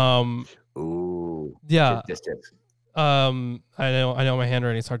 Ooh. Yeah. Statistics. I know my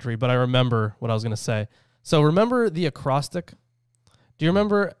handwriting is hard to read, but I remember what I was going to say. So remember the acrostic? Do you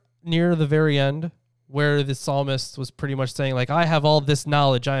remember near the very end where the psalmist was pretty much saying, like, I have all this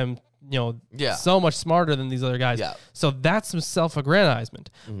knowledge. I am, so much smarter than these other guys. Yeah. So that's some self-aggrandizement.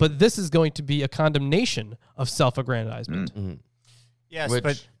 But this is going to be a condemnation of self-aggrandizement. Yes, Which-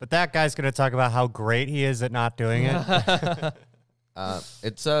 but that guy's going to talk about how great he is at not doing it.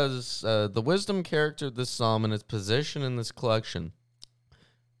 It says, the wisdom character of this psalm and its position in this collection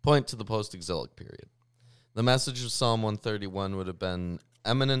point to the post-exilic period. The message of Psalm 131 would have been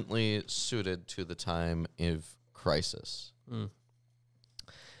eminently suited to the time of crisis.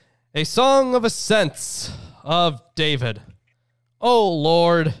 A song of ascents of David. O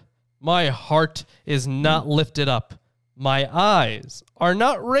Lord, my heart is not lifted up. My eyes are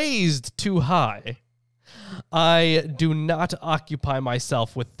not raised too high. I do not occupy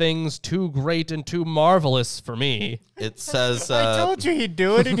myself with things too great and too marvelous for me. It says, I told you he'd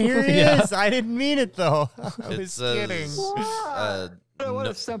do it, and here he Yeah. is. I didn't mean it, though. I it was says, kidding. What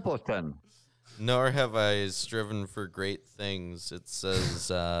a simpleton. nor have I striven for great things. It says,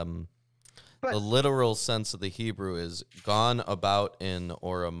 the But- literal sense of the Hebrew is gone about in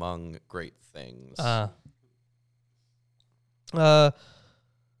or among great things.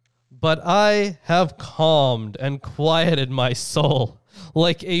 But I have calmed and quieted my soul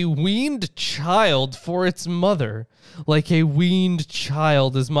like a weaned child for its mother. Like a weaned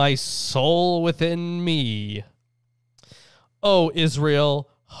child is my soul within me. O Israel,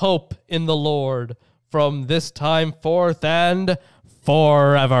 hope in the Lord from this time forth and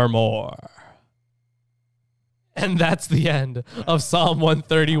forevermore. And that's the end of Psalm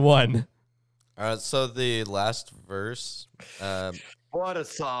 131. So the last verse, What a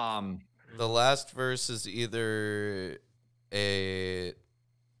psalm. the last verse is either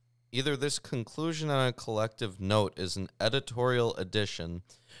this conclusion on a collective note is an editorial addition,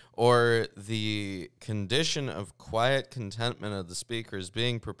 or the condition of quiet contentment of the speaker is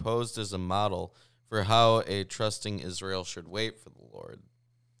being proposed as a model for how a trusting Israel should wait for the Lord.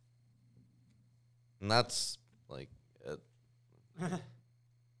 And that's like it.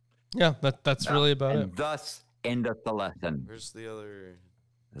 Yeah, that's really about it. And thus endeth the lesson. Where's the other?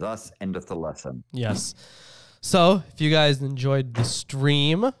 Thus endeth the lesson. Yes. So, if you guys enjoyed the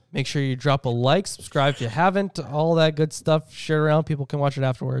stream, make sure you drop a like, subscribe if you haven't, all that good stuff. Share it around. People can watch it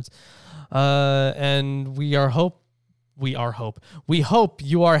afterwards. And we hope you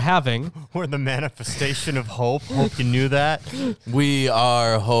are having. We're the manifestation of hope. Hope you knew that. We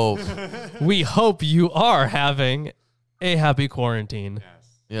are hope. We hope you are having a happy quarantine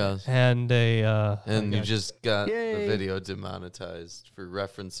Yes. and And you just got the Yay. video demonetized for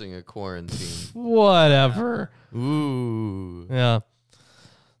referencing a quarantine. whatever. Ooh. Yeah.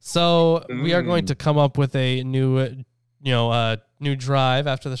 So we are going to come up with a new, new drive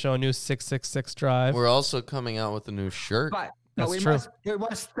after the show, a new 666 drive. We're also coming out with a new shirt. But That's we true.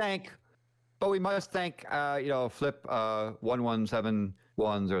 must thank Flip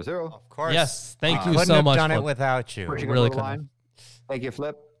 117100. Of course. Yes, thank you Couldn't so have much. done it Flip. without you. Pushing really a little couldn't. line. Thank you,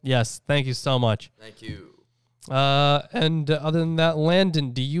 Flip. Yes, thank you so much. Thank you. And other than that,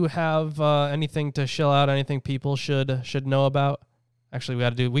 Landon, do you have anything to shill out? Anything people should know about?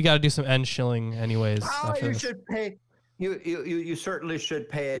 Actually, we got to do some end shilling anyways. Oh, after you this. should pay. You certainly should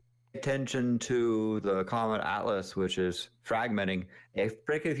pay attention to the Comet Atlas, which is fragmenting.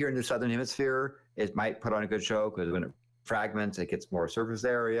 Particularly if you're in the southern hemisphere, it might put on a good show because when it fragments, it gets more surface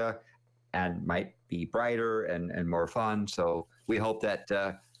area and might be brighter and more fun. So we hope that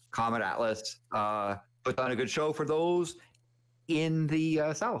Comet Atlas puts on a good show for those in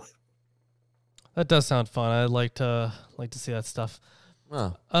the south. That does sound fun. I'd like to see that stuff.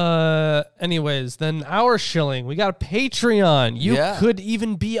 Oh. Anyways, then our shilling. We got a Patreon. You Yeah. could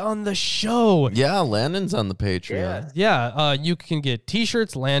even be on the show. Yeah, Landon's on the Patreon. Yes. Yeah, you can get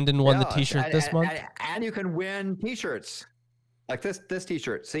T-shirts. Landon won the Yes, T-shirt and- this and- month. and you can win T-shirts like this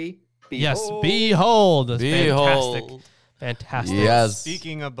T-shirt. See? Yes, behold. That's fantastic. Behold. Fantastic. Yes.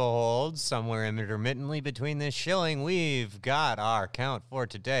 Speaking of behold, somewhere intermittently between this shilling, we've got our count for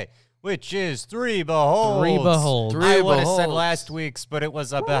today, which is 3 beholds. 3 behold. Three I would have said beholds. last week's, but it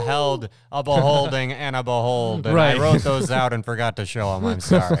was a beheld, a beholding, and a behold. And Right. I wrote those out and forgot to show them. I'm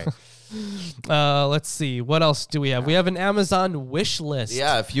sorry. Let's see. What else do we have? We have an Amazon wish list.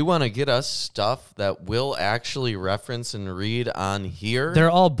 Yeah, if you want to get us stuff that we'll actually reference and read on here.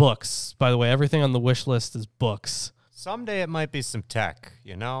 They're all books, by the way. Everything on the wish list is books. Someday it might be some tech,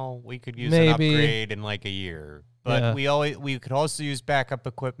 you know? We could use Maybe. an upgrade in like a year. But we could also use backup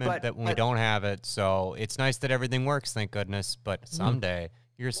equipment when we but- don't have it. So it's nice that everything works, thank goodness. But someday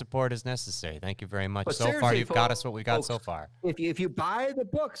your support is necessary. Thank you very much. But So far, seriously, you've got us what we got folks, so far. If you buy the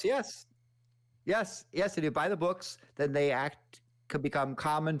books, yes. If you buy the books, then they could become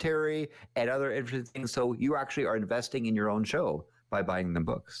commentary and other interesting things. So you actually are investing in your own show by buying the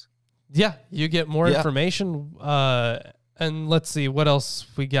books. Yeah, you get more information. And let's see what else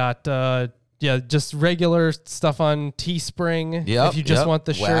we got. Just regular stuff on Teespring. If you just want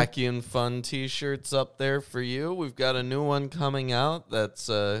the shirt. Wacky and fun T-shirts up there for you. We've got a new one coming out that's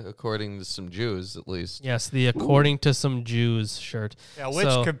according to some Jews, at least. Yes, the According to Some Jews shirt. Yeah, which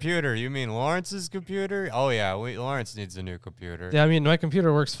computer? You mean Lawrence's computer? Oh, yeah, Lawrence needs a new computer. Yeah, I mean, my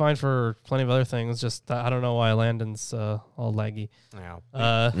computer works fine for plenty of other things. Just I don't know why Landon's all laggy.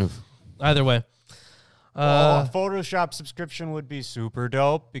 Yeah. Either way. A Photoshop subscription would be super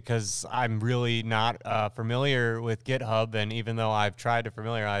dope because I'm really not familiar with GitHub, and even though I've tried to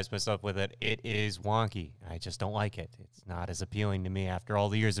familiarize myself with it, it is wonky. I just don't like it. It's not as appealing to me after all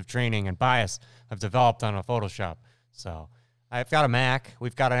the years of training and bias I've developed on a Photoshop. So I've got a Mac.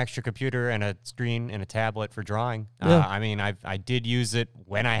 We've got an extra computer and a screen and a tablet for drawing. Yeah. I mean, I did use it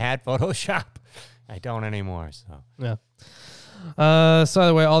when I had Photoshop. I don't anymore. So Yeah. So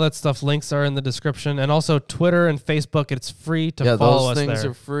either way, all that stuff, links are in the description, and also Twitter and Facebook. It's free to follow us there. Yeah, those things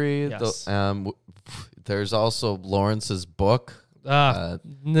are free. Yes. There's also Lawrence's you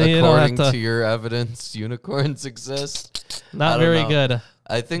according to your evidence, unicorns exist. Not very good.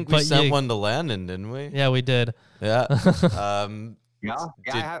 I think we sent one to Landon, didn't we? Yeah, we did. Yeah. I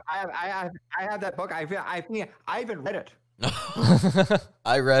have that book. I even read it.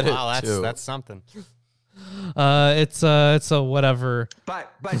 I read it too. That's something. It's a whatever.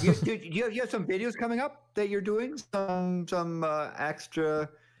 But you have some videos coming up that you're doing, some extra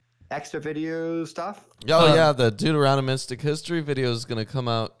video stuff. Oh yeah, the Deuteronomistic history video is going to come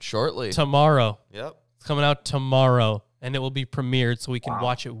out shortly. Tomorrow. Yep. It's coming out tomorrow, and it will be premiered so we can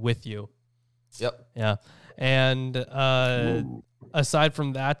watch it with you. Yep. Yeah. And aside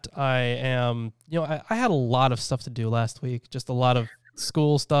from that, I am, I had a lot of stuff to do last week, just a lot of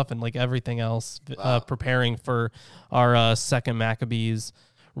school stuff and like everything else, preparing for our second Maccabees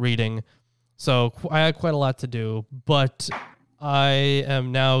reading. So I had quite a lot to do, but I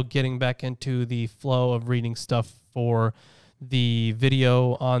am now getting back into the flow of reading stuff for the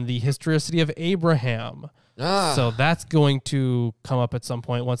video on the historicity of Abraham. So that's going to come up at some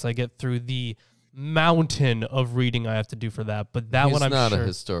point once I get through the mountain of reading I have to do for that. But that one, I'm not sure, a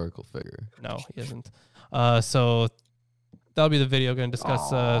historical figure. No, he isn't. So that'll be the video going to discuss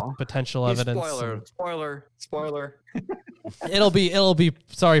potential evidence. Spoiler. It'll be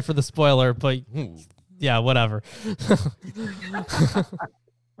sorry for the spoiler, but yeah, whatever.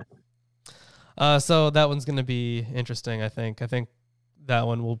 So that one's going to be interesting, I think. I think that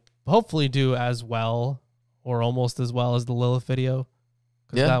one will hopefully do as well or almost as well as the Lilith video.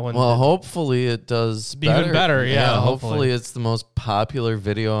 Yeah, that one hopefully it does even better. Yeah, hopefully it's the most popular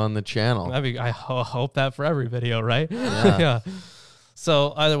video on the channel. I hope that for every video, right? Yeah. Yeah.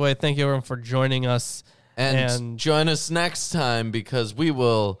 So either way, thank you everyone for joining us. And join us next time because we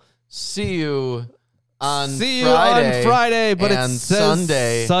will see you on Friday, but and it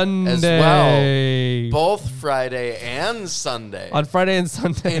says Sunday as well. Both Friday and Sunday. On Friday and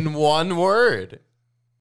Sunday. In one word.